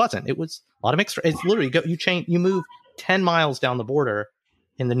in. She wasn't. It was a lot of mixed. It's literally you move 10 miles down the border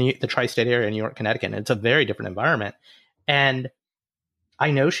in the tri-state area in New York, Connecticut. And it's a very different environment. And I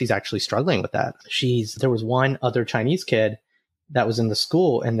know she's actually struggling with that. There was one other Chinese kid that was in the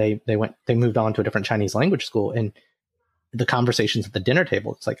school, and they moved on to a different Chinese language school. And the conversations at the dinner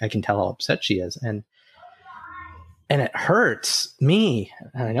table, it's like, I can tell how upset she is. And it hurts me.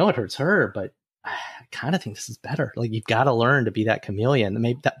 And I know it hurts her, but I kind of think this is better. Like, you've got to learn to be that chameleon.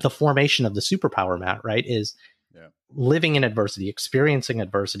 Maybe the formation of the superpower, Matt, right, is living in adversity, experiencing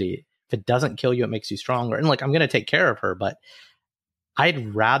adversity. If it doesn't kill you, it makes you stronger. And like, I'm going to take care of her, but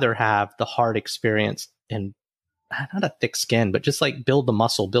I'd rather have the hard experience and not a thick skin, but just like build the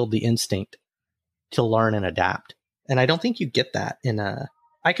muscle, build the instinct to learn and adapt. And I don't think you get that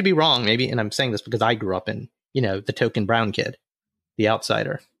I could be wrong maybe. And I'm saying this because I grew up in, the token brown kid, the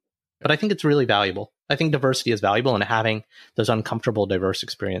outsider, but I think it's really valuable. I think diversity is valuable, and having those uncomfortable, diverse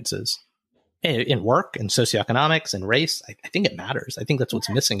experiences in work and socioeconomics and race, I think it matters. I think that's what's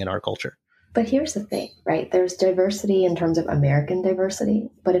missing in our culture. But here's the thing, right? There's diversity in terms of American diversity,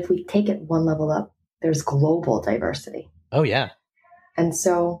 but if we take it one level up, there's global diversity. Oh, yeah. And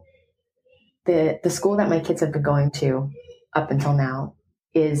so the school that my kids have been going to up until now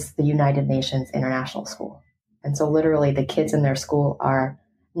is the United Nations International School. And so literally the kids in their school are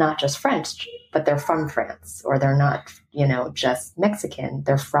not just French, but they're from France, or they're not, just Mexican,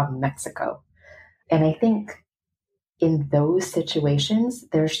 they're from Mexico. And I think in those situations,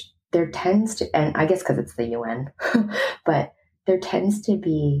 there tends to, and I guess because it's the UN, but there tends to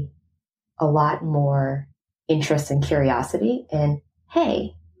be a lot more interest and curiosity in,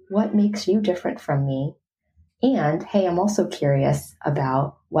 hey, what makes you different from me? And hey, I'm also curious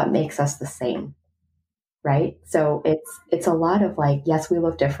about what makes us the same, right? So it's a lot of like, yes, we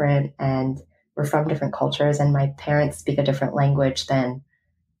look different and we're from different cultures, and my parents speak a different language than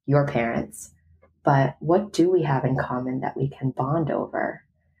your parents. But what do we have in common that we can bond over?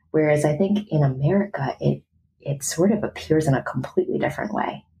 Whereas I think in America, it sort of appears in a completely different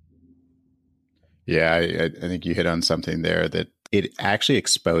way. Yeah, I think you hit on something there, that it actually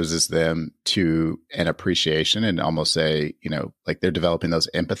exposes them to an appreciation and almost like they're developing those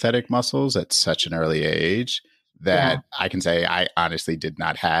empathetic muscles at such an early age that I can say I honestly did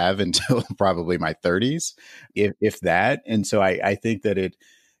not have until probably my 30s, if that. And so I think that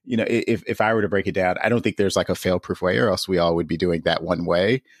if I were to break it down, I don't think there's like a fail-proof way, or else we all would be doing that one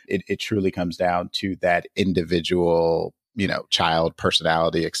way. It truly comes down to that individual, child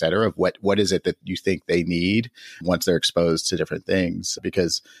personality, et cetera, of what is it that you think they need once they're exposed to different things.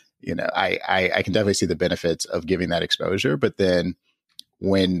 Because, I can definitely see the benefits of giving that exposure, but then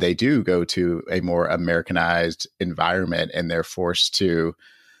when they do go to a more Americanized environment and they're forced to,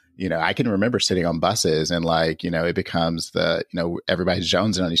 I can remember sitting on buses and like, it becomes everybody's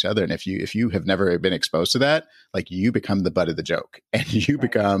jonesing on each other. And if you have never been exposed to that, like you become the butt of the joke and you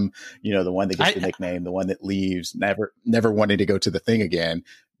become, the one that gets the nickname, the one that leaves, never wanting to go to the thing again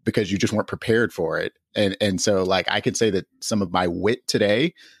because you just weren't prepared for it. And so like, I could say that some of my wit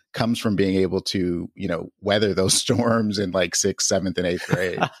today comes from being able to, weather those storms in like 6th, 7th, and 8th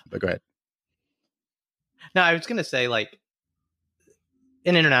grade. But go ahead. No, I was going to say like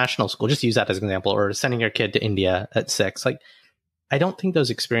in international school, just use that as an example, or sending your kid to India at 6, like, I don't think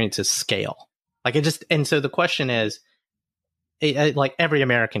those experiences scale. Like and so the question is, like every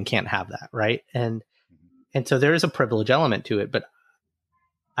American can't have that. Right. And so there is a privilege element to it, but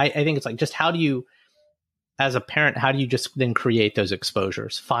I think it's like, just how do you, as a parent, how do you just then create those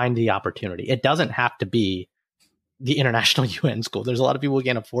exposures, find the opportunity? It doesn't have to be the international UN school. There's a lot of people who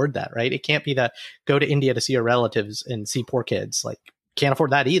can't afford that, right? It can't be the go to India to see your relatives and see poor kids. Like, can't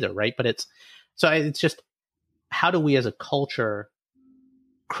afford that either, right? But it's just, how do we as a culture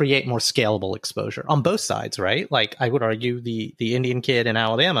create more scalable exposure on both sides, right? Like, I would argue the Indian kid in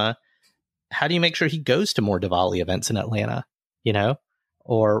Alabama, how do you make sure he goes to more Diwali events in Atlanta,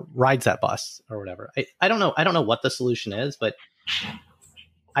 or rides that bus or whatever? I don't know. I don't know what the solution is, but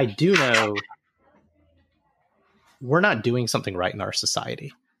I do know we're not doing something right in our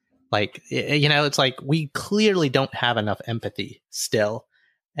society. Like, it's like we clearly don't have enough empathy still.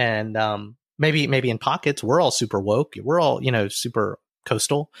 And maybe in pockets, we're all super woke. We're all, super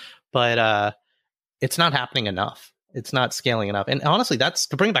coastal, but it's not happening enough. It's not scaling enough. And honestly, that's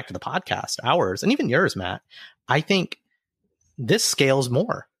to bring it back to the podcast, ours, and even yours, Matt. I think this scales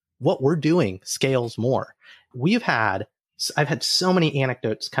more. What we're doing scales more. I've had so many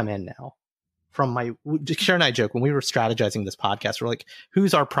anecdotes come in now from Sharon and I joke when we were strategizing this podcast, we're like,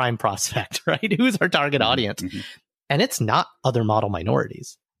 who's our prime prospect, right? Who's our target audience? Mm-hmm. And it's not other model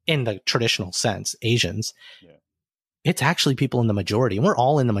minorities in the traditional sense, Asians. Yeah. It's actually people in the majority. And we're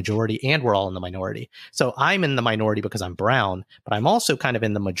all in the majority and we're all in the minority. So I'm in the minority because I'm brown, but I'm also kind of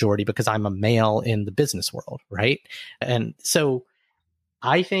in the majority because I'm a male in the business world, right? And so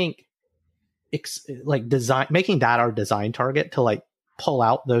I think it's like making that our design target to like pull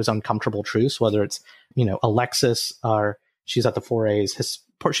out those uncomfortable truths, whether it's, Alexis, or she's at the 4As,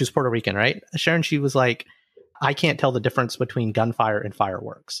 she's Puerto Rican, right? Sharon, she was like, I can't tell the difference between gunfire and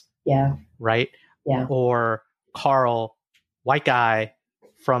fireworks. Yeah. Right? Yeah. Or Carl, white guy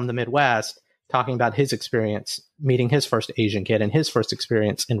from the Midwest, talking about his experience meeting his first Asian kid and his first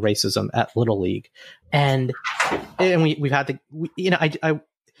experience in racism at Little League. And we've had to,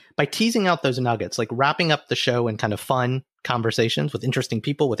 by teasing out those nuggets, like wrapping up the show in kind of fun conversations with interesting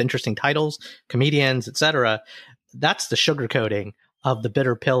people, with interesting titles, comedians, etc. That's the sugarcoating of the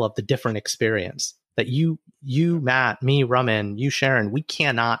bitter pill of the different experience that you, Matt, me, Raman, you, Sharon, we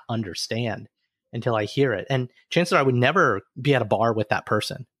cannot understand until I hear it. And chances are I would never be at a bar with that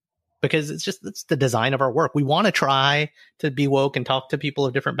person because it's the design of our work. We want to try to be woke and talk to people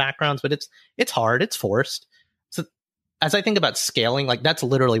of different backgrounds, but it's hard. It's forced. So as I think about scaling, like that's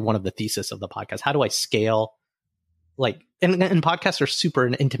literally one of the thesis of the podcast. How do I scale? Like, and podcasts are super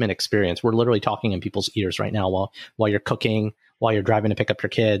an intimate experience. We're literally talking in people's ears right now while you're cooking, while you're driving to pick up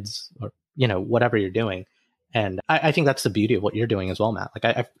your kids, or whatever you're doing. And I think that's the beauty of what you're doing as well, Matt.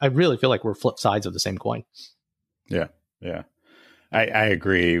 Like I really feel like we're flip sides of the same coin. Yeah. I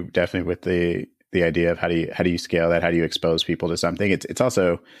agree definitely with the idea of how do you scale that? How do you expose people to something? It's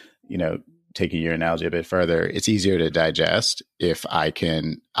also, taking your analogy a bit further, it's easier to digest if I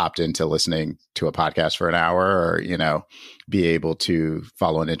can opt into listening to a podcast for an hour or, be able to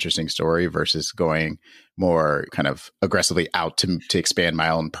follow an interesting story versus going more kind of aggressively out to expand my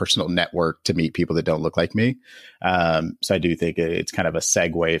own personal network to meet people that don't look like me. So I do think it's kind of a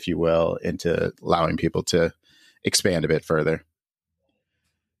segue, if you will, into allowing people to expand a bit further.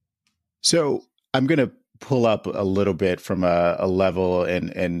 So I'm going to pull up a little bit from a level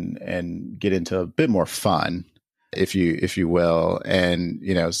and get into a bit more fun, if you will. And,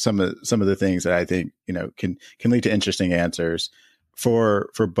 some of the things that I think, can lead to interesting answers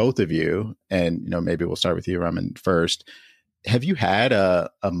for both of you. And, maybe we'll start with you, Raman, first. Have you had a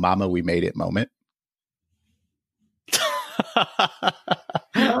mama, we made it moment?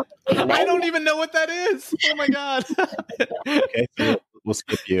 I don't even know what that is. Oh my God. Okay. So we'll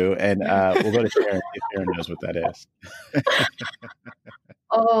skip you and we'll go to Sharon if Sharon knows what that is.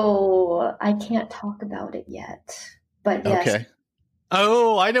 Oh, I can't talk about it yet. But yes. Okay.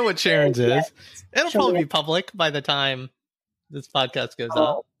 Oh, I know what Sharon's is. It'll probably be public by the time this podcast goes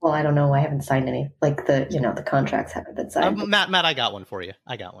up. Well, I don't know. I haven't signed any. Like the contracts haven't been signed. Matt, I got one for you.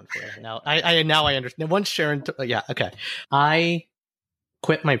 Now I understand. Once Sharon, yeah, okay.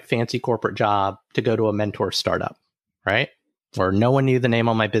 quit my fancy corporate job to go to a mentor startup, right? Where no one knew the name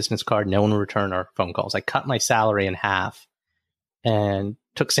on my business card. No one would return our phone calls. I cut my salary in half and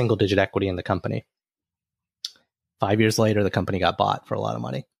took single digit equity in the company. 5 years later, the company got bought for a lot of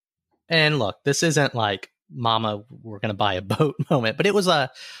money. And look, this isn't like, mama, we're going to buy a boat moment, but it was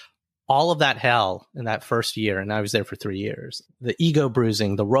all of that hell in that first year. And I was there for 3 years. The ego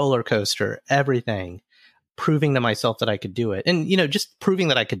bruising, the roller coaster, everything, proving to myself that I could do it. And, just proving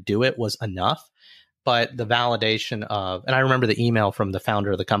that I could do it was enough. But the validation of, and I remember the email from the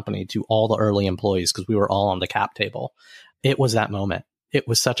founder of the company to all the early employees, because we were all on the cap table. It was that moment. It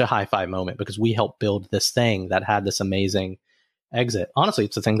was such a high five moment because we helped build this thing that had this amazing exit. Honestly,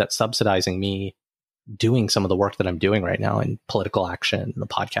 it's the thing that's subsidizing me doing some of the work that I'm doing right now in political action, the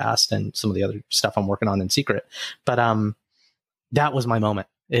podcast, and some of the other stuff I'm working on in secret. But that was my moment.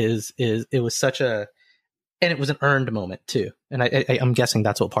 It was such a, and it was an earned moment too. And I'm guessing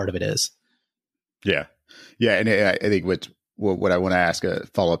that's what part of it is. Yeah. Yeah. And I think what I want to ask a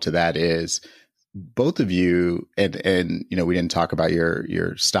follow up to that is, both of you, and we didn't talk about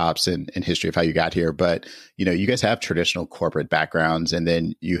your stops and history of how you got here, but you guys have traditional corporate backgrounds, and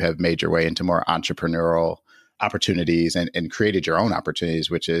then you have made your way into more entrepreneurial opportunities and created your own opportunities,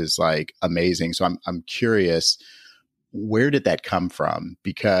 which is like amazing. So I'm curious, where did that come from?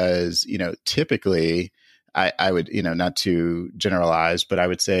 Because typically I would not to generalize, but I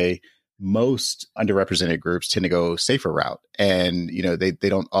would say most underrepresented groups tend to go safer route, and they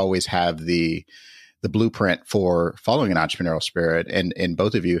don't always have the blueprint for following an entrepreneurial spirit, and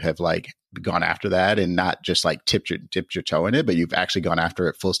both of you have like gone after that and not just like dipped your toe in it, but you've actually gone after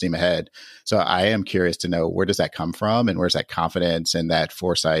it full steam ahead. So I am curious to know, where does that come from, and where's that confidence and that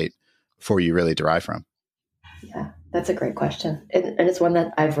foresight for you really derive from? Yeah, that's a great question, and it's one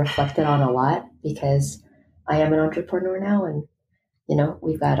that I've reflected on a lot, because I am an entrepreneur now, and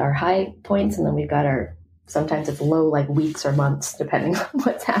we've got our high points, and then we've got our, sometimes it's low, like weeks or months, depending on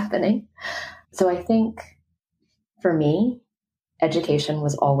what's happening. So I think for me, education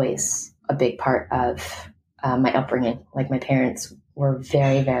was always a big part of my upbringing. Like, my parents were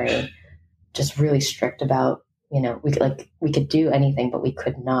very, very just really strict about, we could do anything, but we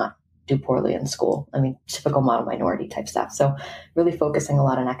could not do poorly in school. I mean, typical model minority type stuff. So really focusing a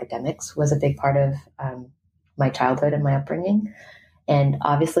lot on academics was a big part of my childhood and my upbringing. And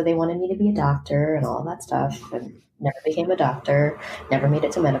obviously they wanted me to be a doctor and all of that stuff, and never became a doctor, never made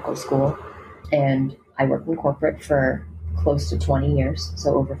it to medical school. And I worked in corporate for close to 20 years,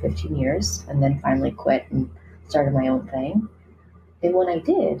 so over 15 years, and then finally quit and started my own thing. And when I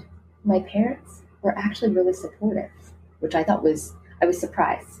did, my parents were actually really supportive, which I was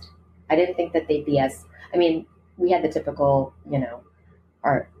surprised. I didn't think that they'd be as, we had the typical,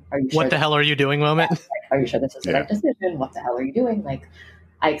 are you sure? What the hell are you doing moment? Like, are you sure this is the right decision? What the hell are you doing? Like,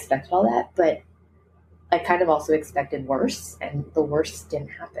 I expected all that, but I kind of also expected worse, and the worst didn't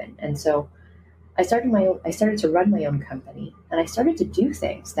happen. And so I started to run my own company, and I started to do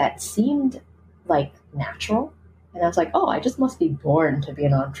things that seemed like natural. And I was like, oh, I just must be born to be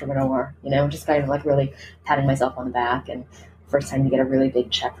an entrepreneur, just kind of like really patting myself on the back. And first time you get a really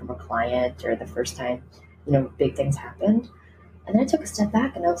big check from a client, or the first time, big things happened. And then I took a step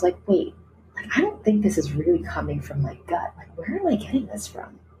back, and I was like, wait, I don't think this is really coming from my gut. Like, where am I getting this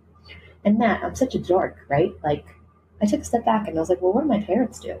from? And Matt, I'm such a dork, right? Like, I took a step back, and I was like, well, what do my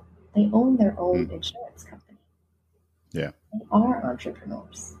parents do? They own their own insurance company. Yeah. They are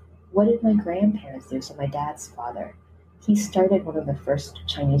entrepreneurs. What did my grandparents do? So my dad's father, he started one of the first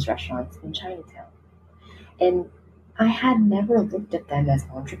Chinese restaurants in Chinatown. And I had never looked at them as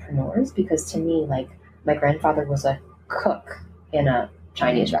entrepreneurs, because to me, like, my grandfather was a cook in a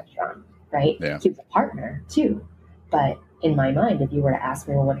Chinese restaurant, right? Yeah. He was a partner too. But in my mind, if you were to ask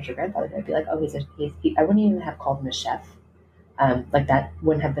me, well, what is your grandfather do? I'd be like, oh, I wouldn't even have called him a chef. Like, that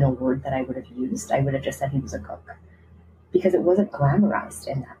wouldn't have been a word that I would have used. I would have just said he was a cook, because it wasn't glamorized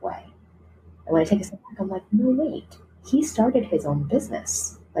in that way. And when I take a step back, I'm like, no, wait, he started his own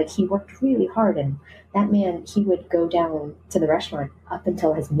business. Like, he worked really hard, and that man, he would go down to the restaurant up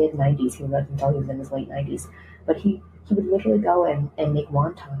until his mid-90s. He lived until he was in his late 90s. But he would literally go and make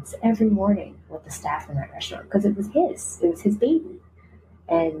wontons every morning with the staff in that restaurant, because it was his baby.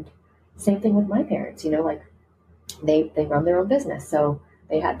 And same thing with my parents, like, they run their own business. So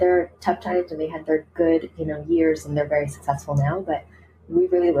they had their tough times and they had their good, years, and they're very successful now. But we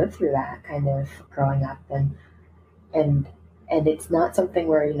really lived through that kind of growing up, and it's not something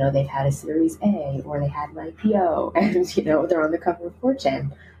where, they've had a Series A or they had an IPO and, they're on the cover of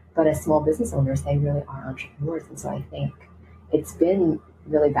Fortune. But as small business owners, they really are entrepreneurs. And so I think it's been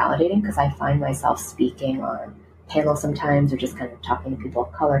really validating, because I find myself speaking on panels sometimes, or just kind of talking to people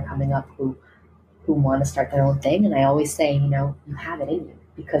of color coming up who want to start their own thing. And I always say, you have it in you,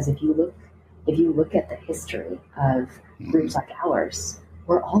 because if you look at the history of groups like ours,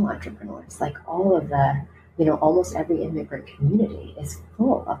 we're all entrepreneurs. Like all of the, almost every immigrant community is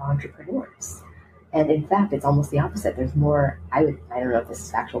full of entrepreneurs. And in fact, it's almost the opposite. There's more, I don't know if this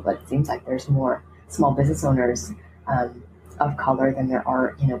is factual, but it seems like there's more small business owners of color than there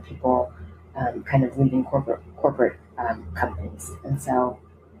are, people kind of leading corporate companies. And so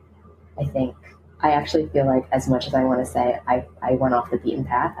I actually feel like, as much as I want to say I went off the beaten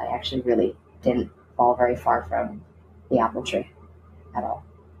path, I actually really didn't fall very far from the apple tree at all.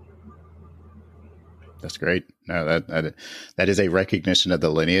 That's great. No, that is a recognition of the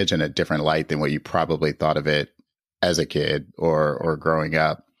lineage in a different light than what you probably thought of it as a kid or growing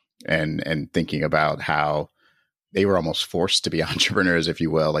up, and thinking about how they were almost forced to be entrepreneurs, if you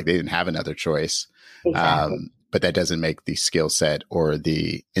will. Like they didn't have another choice. Exactly. But that doesn't make the skill set or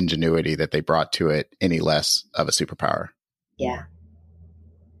the ingenuity that they brought to it any less of a superpower. Yeah.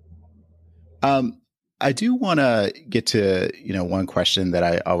 I do want to get to, one question that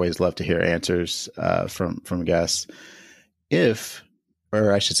I always love to hear answers from guests. If,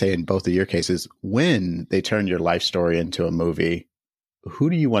 or I should say in both of your cases, when they turn your life story into a movie, who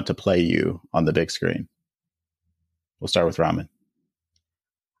do you want to play you on the big screen? We'll start with Raman.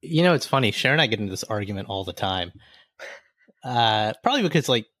 It's funny. Sharon and I get into this argument all the time. Probably because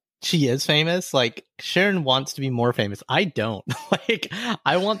she is famous. Like Sharon wants to be more famous. I don't.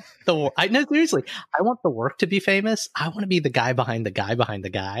 I want seriously, I want the work to be famous. I want to be the guy behind the guy behind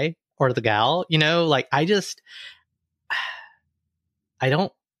the guy or the gal,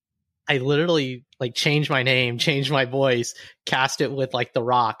 I literally change my name, change my voice, cast it with The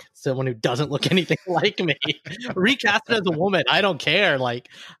Rock, someone who doesn't look anything like me, recast it as a woman. I don't care.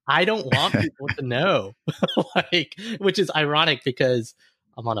 I don't want people to know, which is ironic because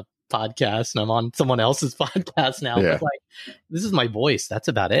I'm on a podcast and I'm on someone else's podcast now. Yeah. But this is my voice. That's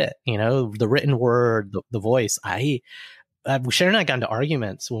about it. The written word, the voice. Sharon and I got into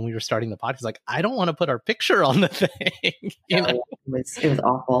arguments when we were starting the podcast. I don't want to put our picture on the thing. It was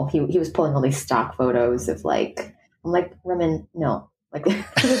awful. He was pulling all these stock photos of I'm like, Raman, no, this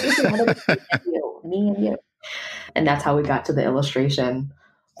is you, me and you. And that's how we got to the illustration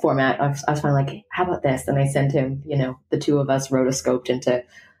format. I was finally how about this? And I sent him, the two of us rotoscoped into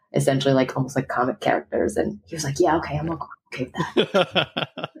essentially almost like comic characters. And he was like, yeah, okay, I'm okay with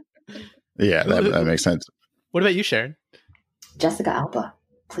that. Yeah, that makes sense. What about you, Sharon? Jessica Alba,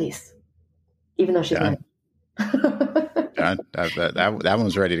 please. Even though she's not. That one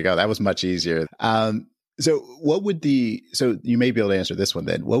was ready to go. That was much easier. So you may be able to answer this one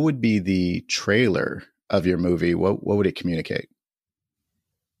then. What would be the trailer of your movie? What would it communicate?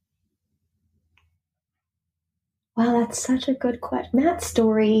 Wow, that's such a good question. Matt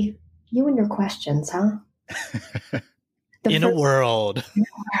Story, you and your questions, huh? In a world.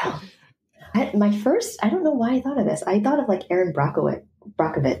 I don't know why I thought of this. I thought of Erin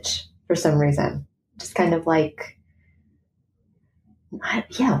Brockovich for some reason. Just kind of why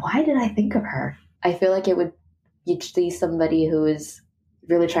did I think of her? I feel like you'd see somebody who is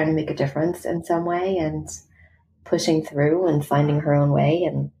really trying to make a difference in some way and pushing through and finding her own way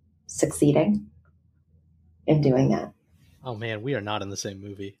and succeeding in doing that. Oh man, we are not in the same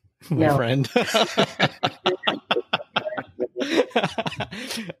movie, my friend.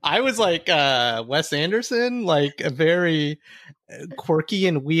 I was Wes Anderson, a very quirky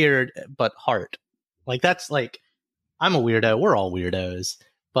and weird, but heart. I'm a weirdo. We're all weirdos.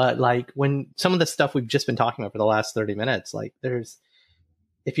 But when some of the stuff we've just been talking about for the last 30 minutes,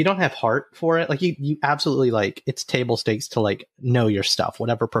 if you don't have heart for it, you absolutely it's table stakes to know your stuff,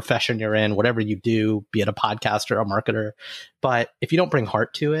 whatever profession you're in, whatever you do, be it a podcaster, a marketer. But if you don't bring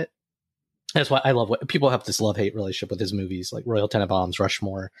heart to it, that's why I love what people have this love-hate relationship with his movies, like Royal Tenenbaums,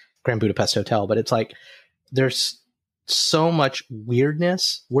 Rushmore, Grand Budapest Hotel. But it's there's so much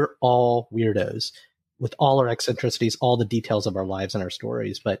weirdness. We're all weirdos with all our eccentricities, all the details of our lives and our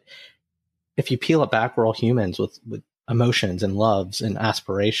stories. But if you peel it back, we're all humans with emotions and loves and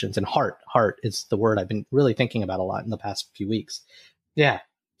aspirations and heart. Heart is the word I've been really thinking about a lot in the past few weeks. Yeah.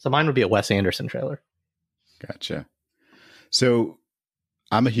 So mine would be a Wes Anderson trailer. Gotcha. So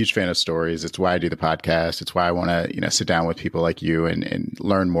I'm a huge fan of stories. It's why I do the podcast. It's why I want to, sit down with people like you and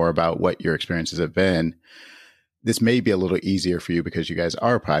learn more about what your experiences have been. This may be a little easier for you because you guys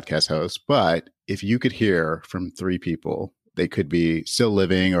are podcast hosts, but if you could hear from three people, they could be still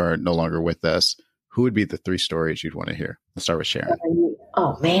living or no longer with us, who would be the three stories you'd want to hear? Let's start with Sharon.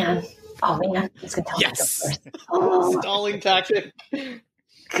 Oh man. Who's going to tell me Yes. first? Oh, Stalling tactic.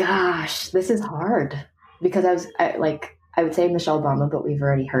 gosh, this is hard. because I would say Michelle Obama, but we've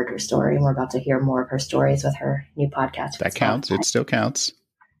already heard her story, and we're about to hear more of her stories with her new podcast. That counts. It still counts.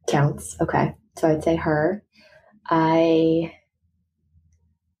 Counts. Okay. So I'd say her. 3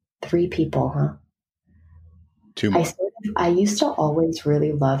 people, huh? 2 more. I used to always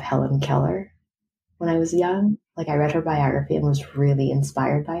really love Helen Keller when I was young. Like, I read her biography and was really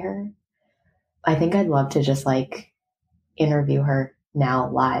inspired by her. I think I'd love to just interview her now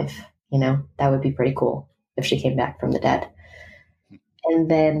live. That would be pretty cool if she came back from the dead. And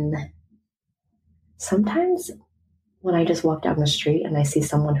then sometimes when I just walk down the street and I see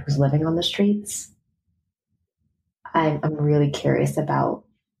someone who's living on the streets, I'm really curious about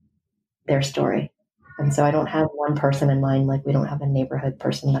their story. And so I don't have one person in mind. Like, we don't have a neighborhood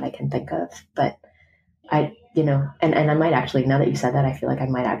person that I can think of, but and I might actually, now that you said that, I feel like I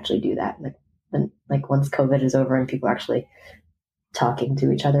might actually do that. Like once COVID is over and people are actually talking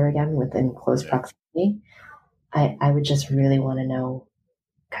to each other again within close proximity, I would just really want to know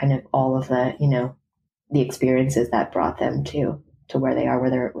kind of all of the, the experiences that brought them to where they are,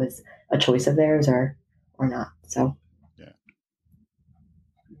 whether it was a choice of theirs or not. So. Yeah.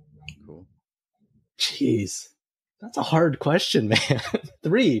 Cool. Jeez. That's a hard question, man.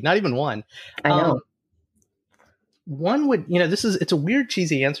 3, not even 1. I know. One would, it's a weird,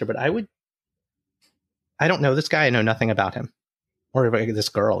 cheesy answer, but I don't know this guy. I know nothing about him or this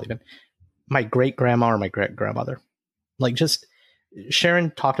girl even. My great grandma or my great grandmother. Like, just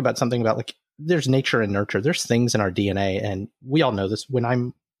Sharon talked about something about there's nature and nurture. There's things in our DNA. And we all know this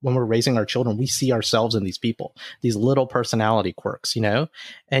when we're raising our children, we see ourselves in these people, these little personality quirks,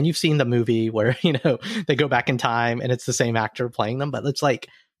 and you've seen the movie where, they go back in time and it's the same actor playing them. But it's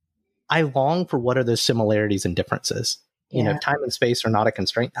I long for what are those similarities and differences. Time and space are not a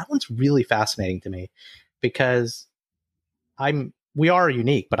constraint. That one's really fascinating to me because we are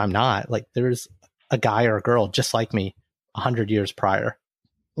unique, but I'm not. There's a guy or a girl just like me 100 years prior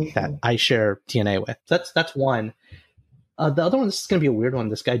that I share DNA with. That's one. The other one, this is going to be a weird one.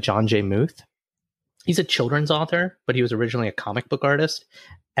 This guy, John J. Muth, he's a children's author, but he was originally a comic book artist.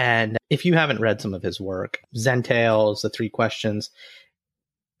 And if you haven't read some of his work, Zen Tales, The 3 Questions,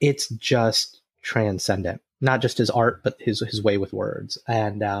 it's just transcendent. Not just his art, but his way with words.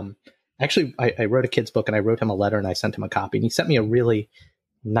 And actually, I wrote a kid's book and I wrote him a letter and I sent him a copy. And he sent me a really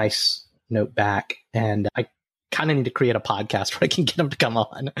nice note back. And I kind of need to create a podcast where I can get him to come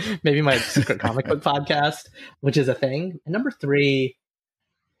on. Maybe my secret comic book podcast, which is a thing. And number 3,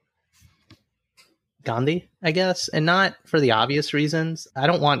 Gandhi, I guess. And not for the obvious reasons. I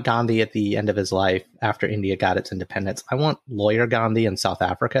don't want Gandhi at the end of his life after India got its independence. I want lawyer Gandhi in South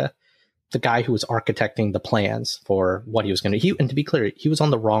Africa, the guy who was architecting the plans for what he was going to do. And to be clear, he was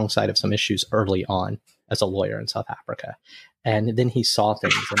on the wrong side of some issues early on as a lawyer in South Africa. And then he saw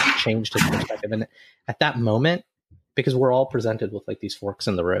things and it changed his perspective. And at that moment, because we're all presented with these forks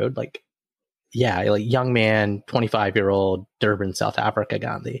in the road, young man, 25-year-old Durban, South Africa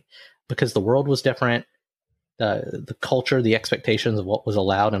Gandhi, because the world was different. The culture, the expectations of what was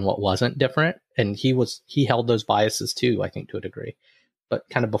allowed and what wasn't different. And he held those biases too, I think, to a degree, but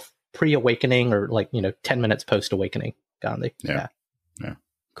kind of pre-awakening or 10 minutes post-awakening Gandhi. Yeah.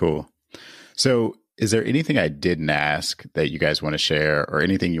 Cool. So is there anything I didn't ask that you guys want to share or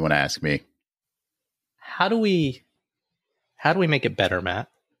anything you want to ask me? How do we make it better, Matt?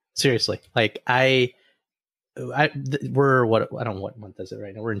 Seriously. We're what, I don't know what month is it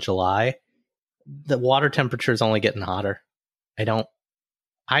right now. We're in July. The water temperature is only getting hotter.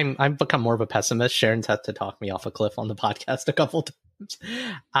 I've become more of a pessimist. Sharon's had to talk me off a cliff on the podcast a couple times.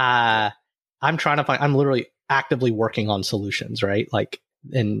 I'm literally actively working on solutions, right?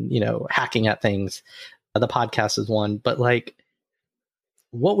 Hacking at things. The podcast is one, but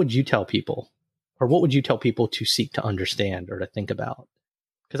what would you tell people? Or what would you tell people to seek to understand or to think about?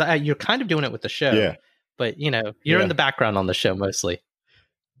 Because you're kind of doing it with the show, but you're in the background on the show mostly.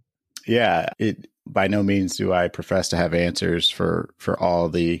 Yeah, by no means do I profess to have answers for all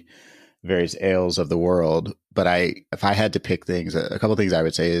the various ails of the world. But if I had to pick things, a couple of things I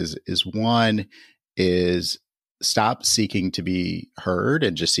would say is one is stop seeking to be heard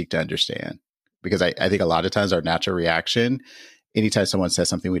and just seek to understand. Because I think a lot of times our natural reaction, anytime someone says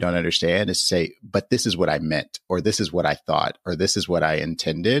something we don't understand, is to say, but this is what I meant, or this is what I thought, or this is what I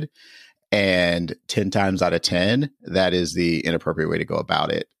intended. And 10 times out of 10, that is the inappropriate way to go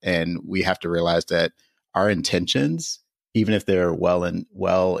about it. And we have to realize that our intentions, even if they're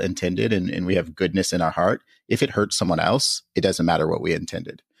well intended and we have goodness in our heart, if it hurts someone else, it doesn't matter what we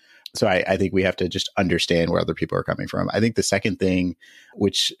intended. So I think we have to just understand where other people are coming from. I think the second thing,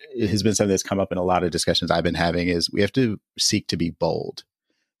 which has been something that's come up in a lot of discussions I've been having, is we have to seek to be bold,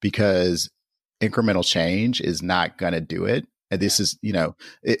 because incremental change is not going to do it. And this is,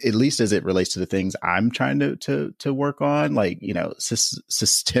 at least as it relates to the things I'm trying to work on, like,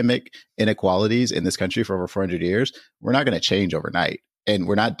 systemic inequalities in this country for over 400 years, we're not going to change overnight. And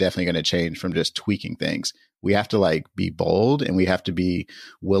we're not definitely going to change from just tweaking things. We have to be bold, and we have to be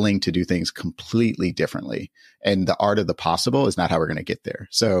willing to do things completely differently. And the art of the possible is not how we're going to get there.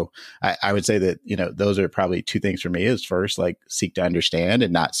 So I would say that, those are probably two things for me is first, seek to understand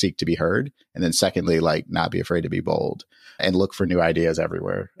and not seek to be heard. And then secondly, not be afraid to be bold and look for new ideas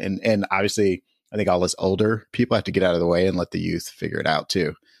everywhere. And obviously, I think all us older people have to get out of the way and let the youth figure it out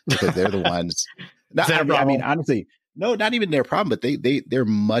too, because they're the ones. Honestly, no, not even their problem, but they're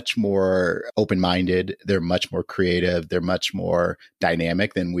much more open-minded. They're much more creative. They're much more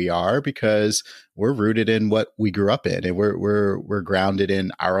dynamic than we are because we're rooted in what we grew up in, and we're grounded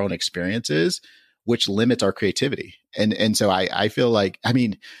in our own experiences, which limits our creativity. And so I feel like,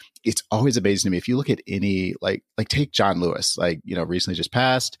 it's always amazing to me. If you look at any, take John Lewis, recently just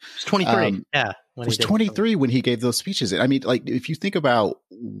passed. He's 23. Yeah. He was 23 when he gave those speeches. If you think about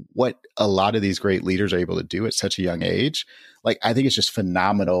what a lot of these great leaders are able to do at such a young age, I think it's just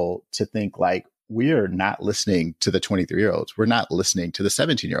phenomenal to think we are not listening to the 23-year-olds. We're not listening to the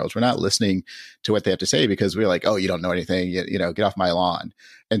 17-year-olds. We're not listening to what they have to say because we're like, oh, you don't know anything. Get off my lawn.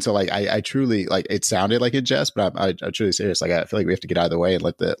 And so I truly it sounded like a jest, but I'm truly serious. I feel like we have to get out of the way and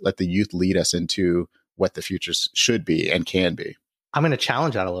let the youth lead us into what the future should be and can be. I'm going to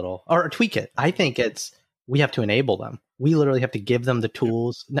challenge that a little or tweak it. I think we have to enable them. We literally have to give them the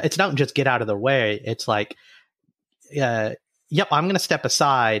tools. It's not just get out of their way. It's yep, I'm going to step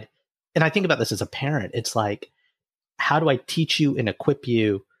aside. And I think about this as a parent. It's how do I teach you and equip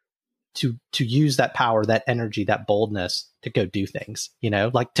you to use that power, that energy, that boldness to go do things,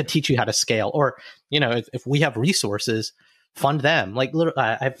 to teach you how to scale or, if we have resources, fund them.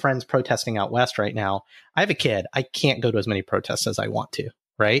 I have friends protesting out West right now. I have a kid. I can't go to as many protests as I want to,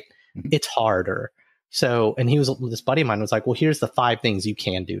 right? Mm-hmm. It's harder. So, and this buddy of mine was like, well, here's the 5 things you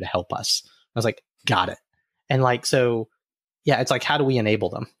can do to help us. I was like, got it. And so, yeah, it's how do we enable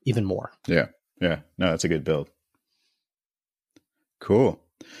them even more? Yeah. Yeah. No, that's a good build. Cool.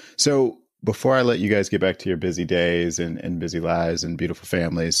 So before I let you guys get back to your busy days and busy lives and beautiful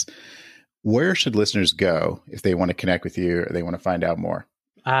families, where should listeners go if they want to connect with you or they want to find out more?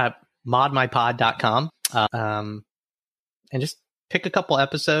 modmypod.com. And just pick a couple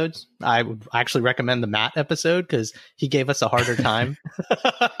episodes. I would actually recommend the Matt episode because he gave us a harder time.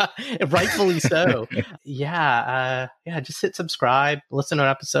 Rightfully so. Yeah. Just hit subscribe, listen to an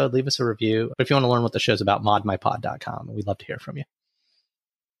episode, leave us a review. But if you want to learn what the show's about, modmypod.com. We'd love to hear from you.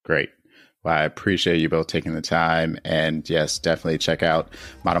 Great. Well, I appreciate you both taking the time, and yes, definitely check out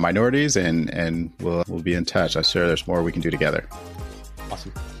Modern Minorities, and we'll be in touch. I'm sure there's more we can do together.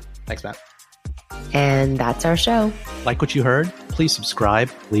 Awesome. Thanks, Matt. And that's our show. Like what you heard? Please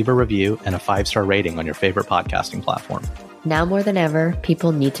subscribe, leave a review, and a 5-star rating on your favorite podcasting platform. Now more than ever,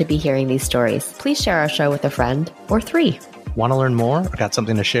 people need to be hearing these stories. Please share our show with a friend or 3. Want to learn more or got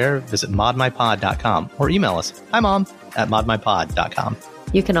something to share? Visit modmypod.com or email us, himom@modmypod.com.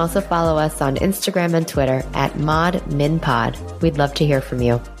 You can also follow us on Instagram and Twitter @modminpod. We'd love to hear from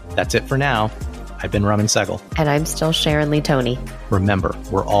you. That's it for now. I've been Raman. And I'm still Sharon Lee Tony. Remember,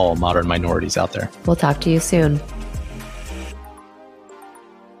 we're all modern minorities out there. We'll talk to you soon.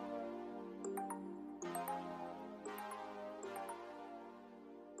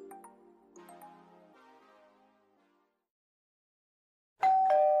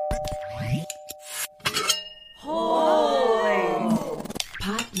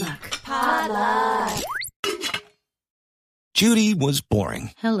 Judy was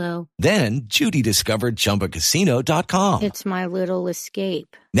boring. Hello. Then Judy discovered ChumbaCasino.com. It's my little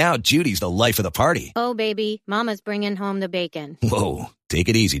escape. Now Judy's the life of the party. Oh, baby, mama's bringing home the bacon. Whoa, take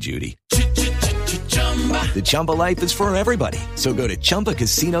it easy, Judy. The Chumba life is for everybody. So go to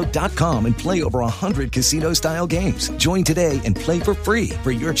ChumbaCasino.com and play over 100 casino-style games. Join today and play for free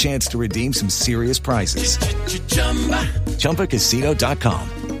for your chance to redeem some serious prizes. ChumbaCasino.com.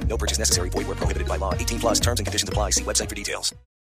 No purchase necessary. Void where prohibited by law. 18+ terms and conditions apply. See website for details.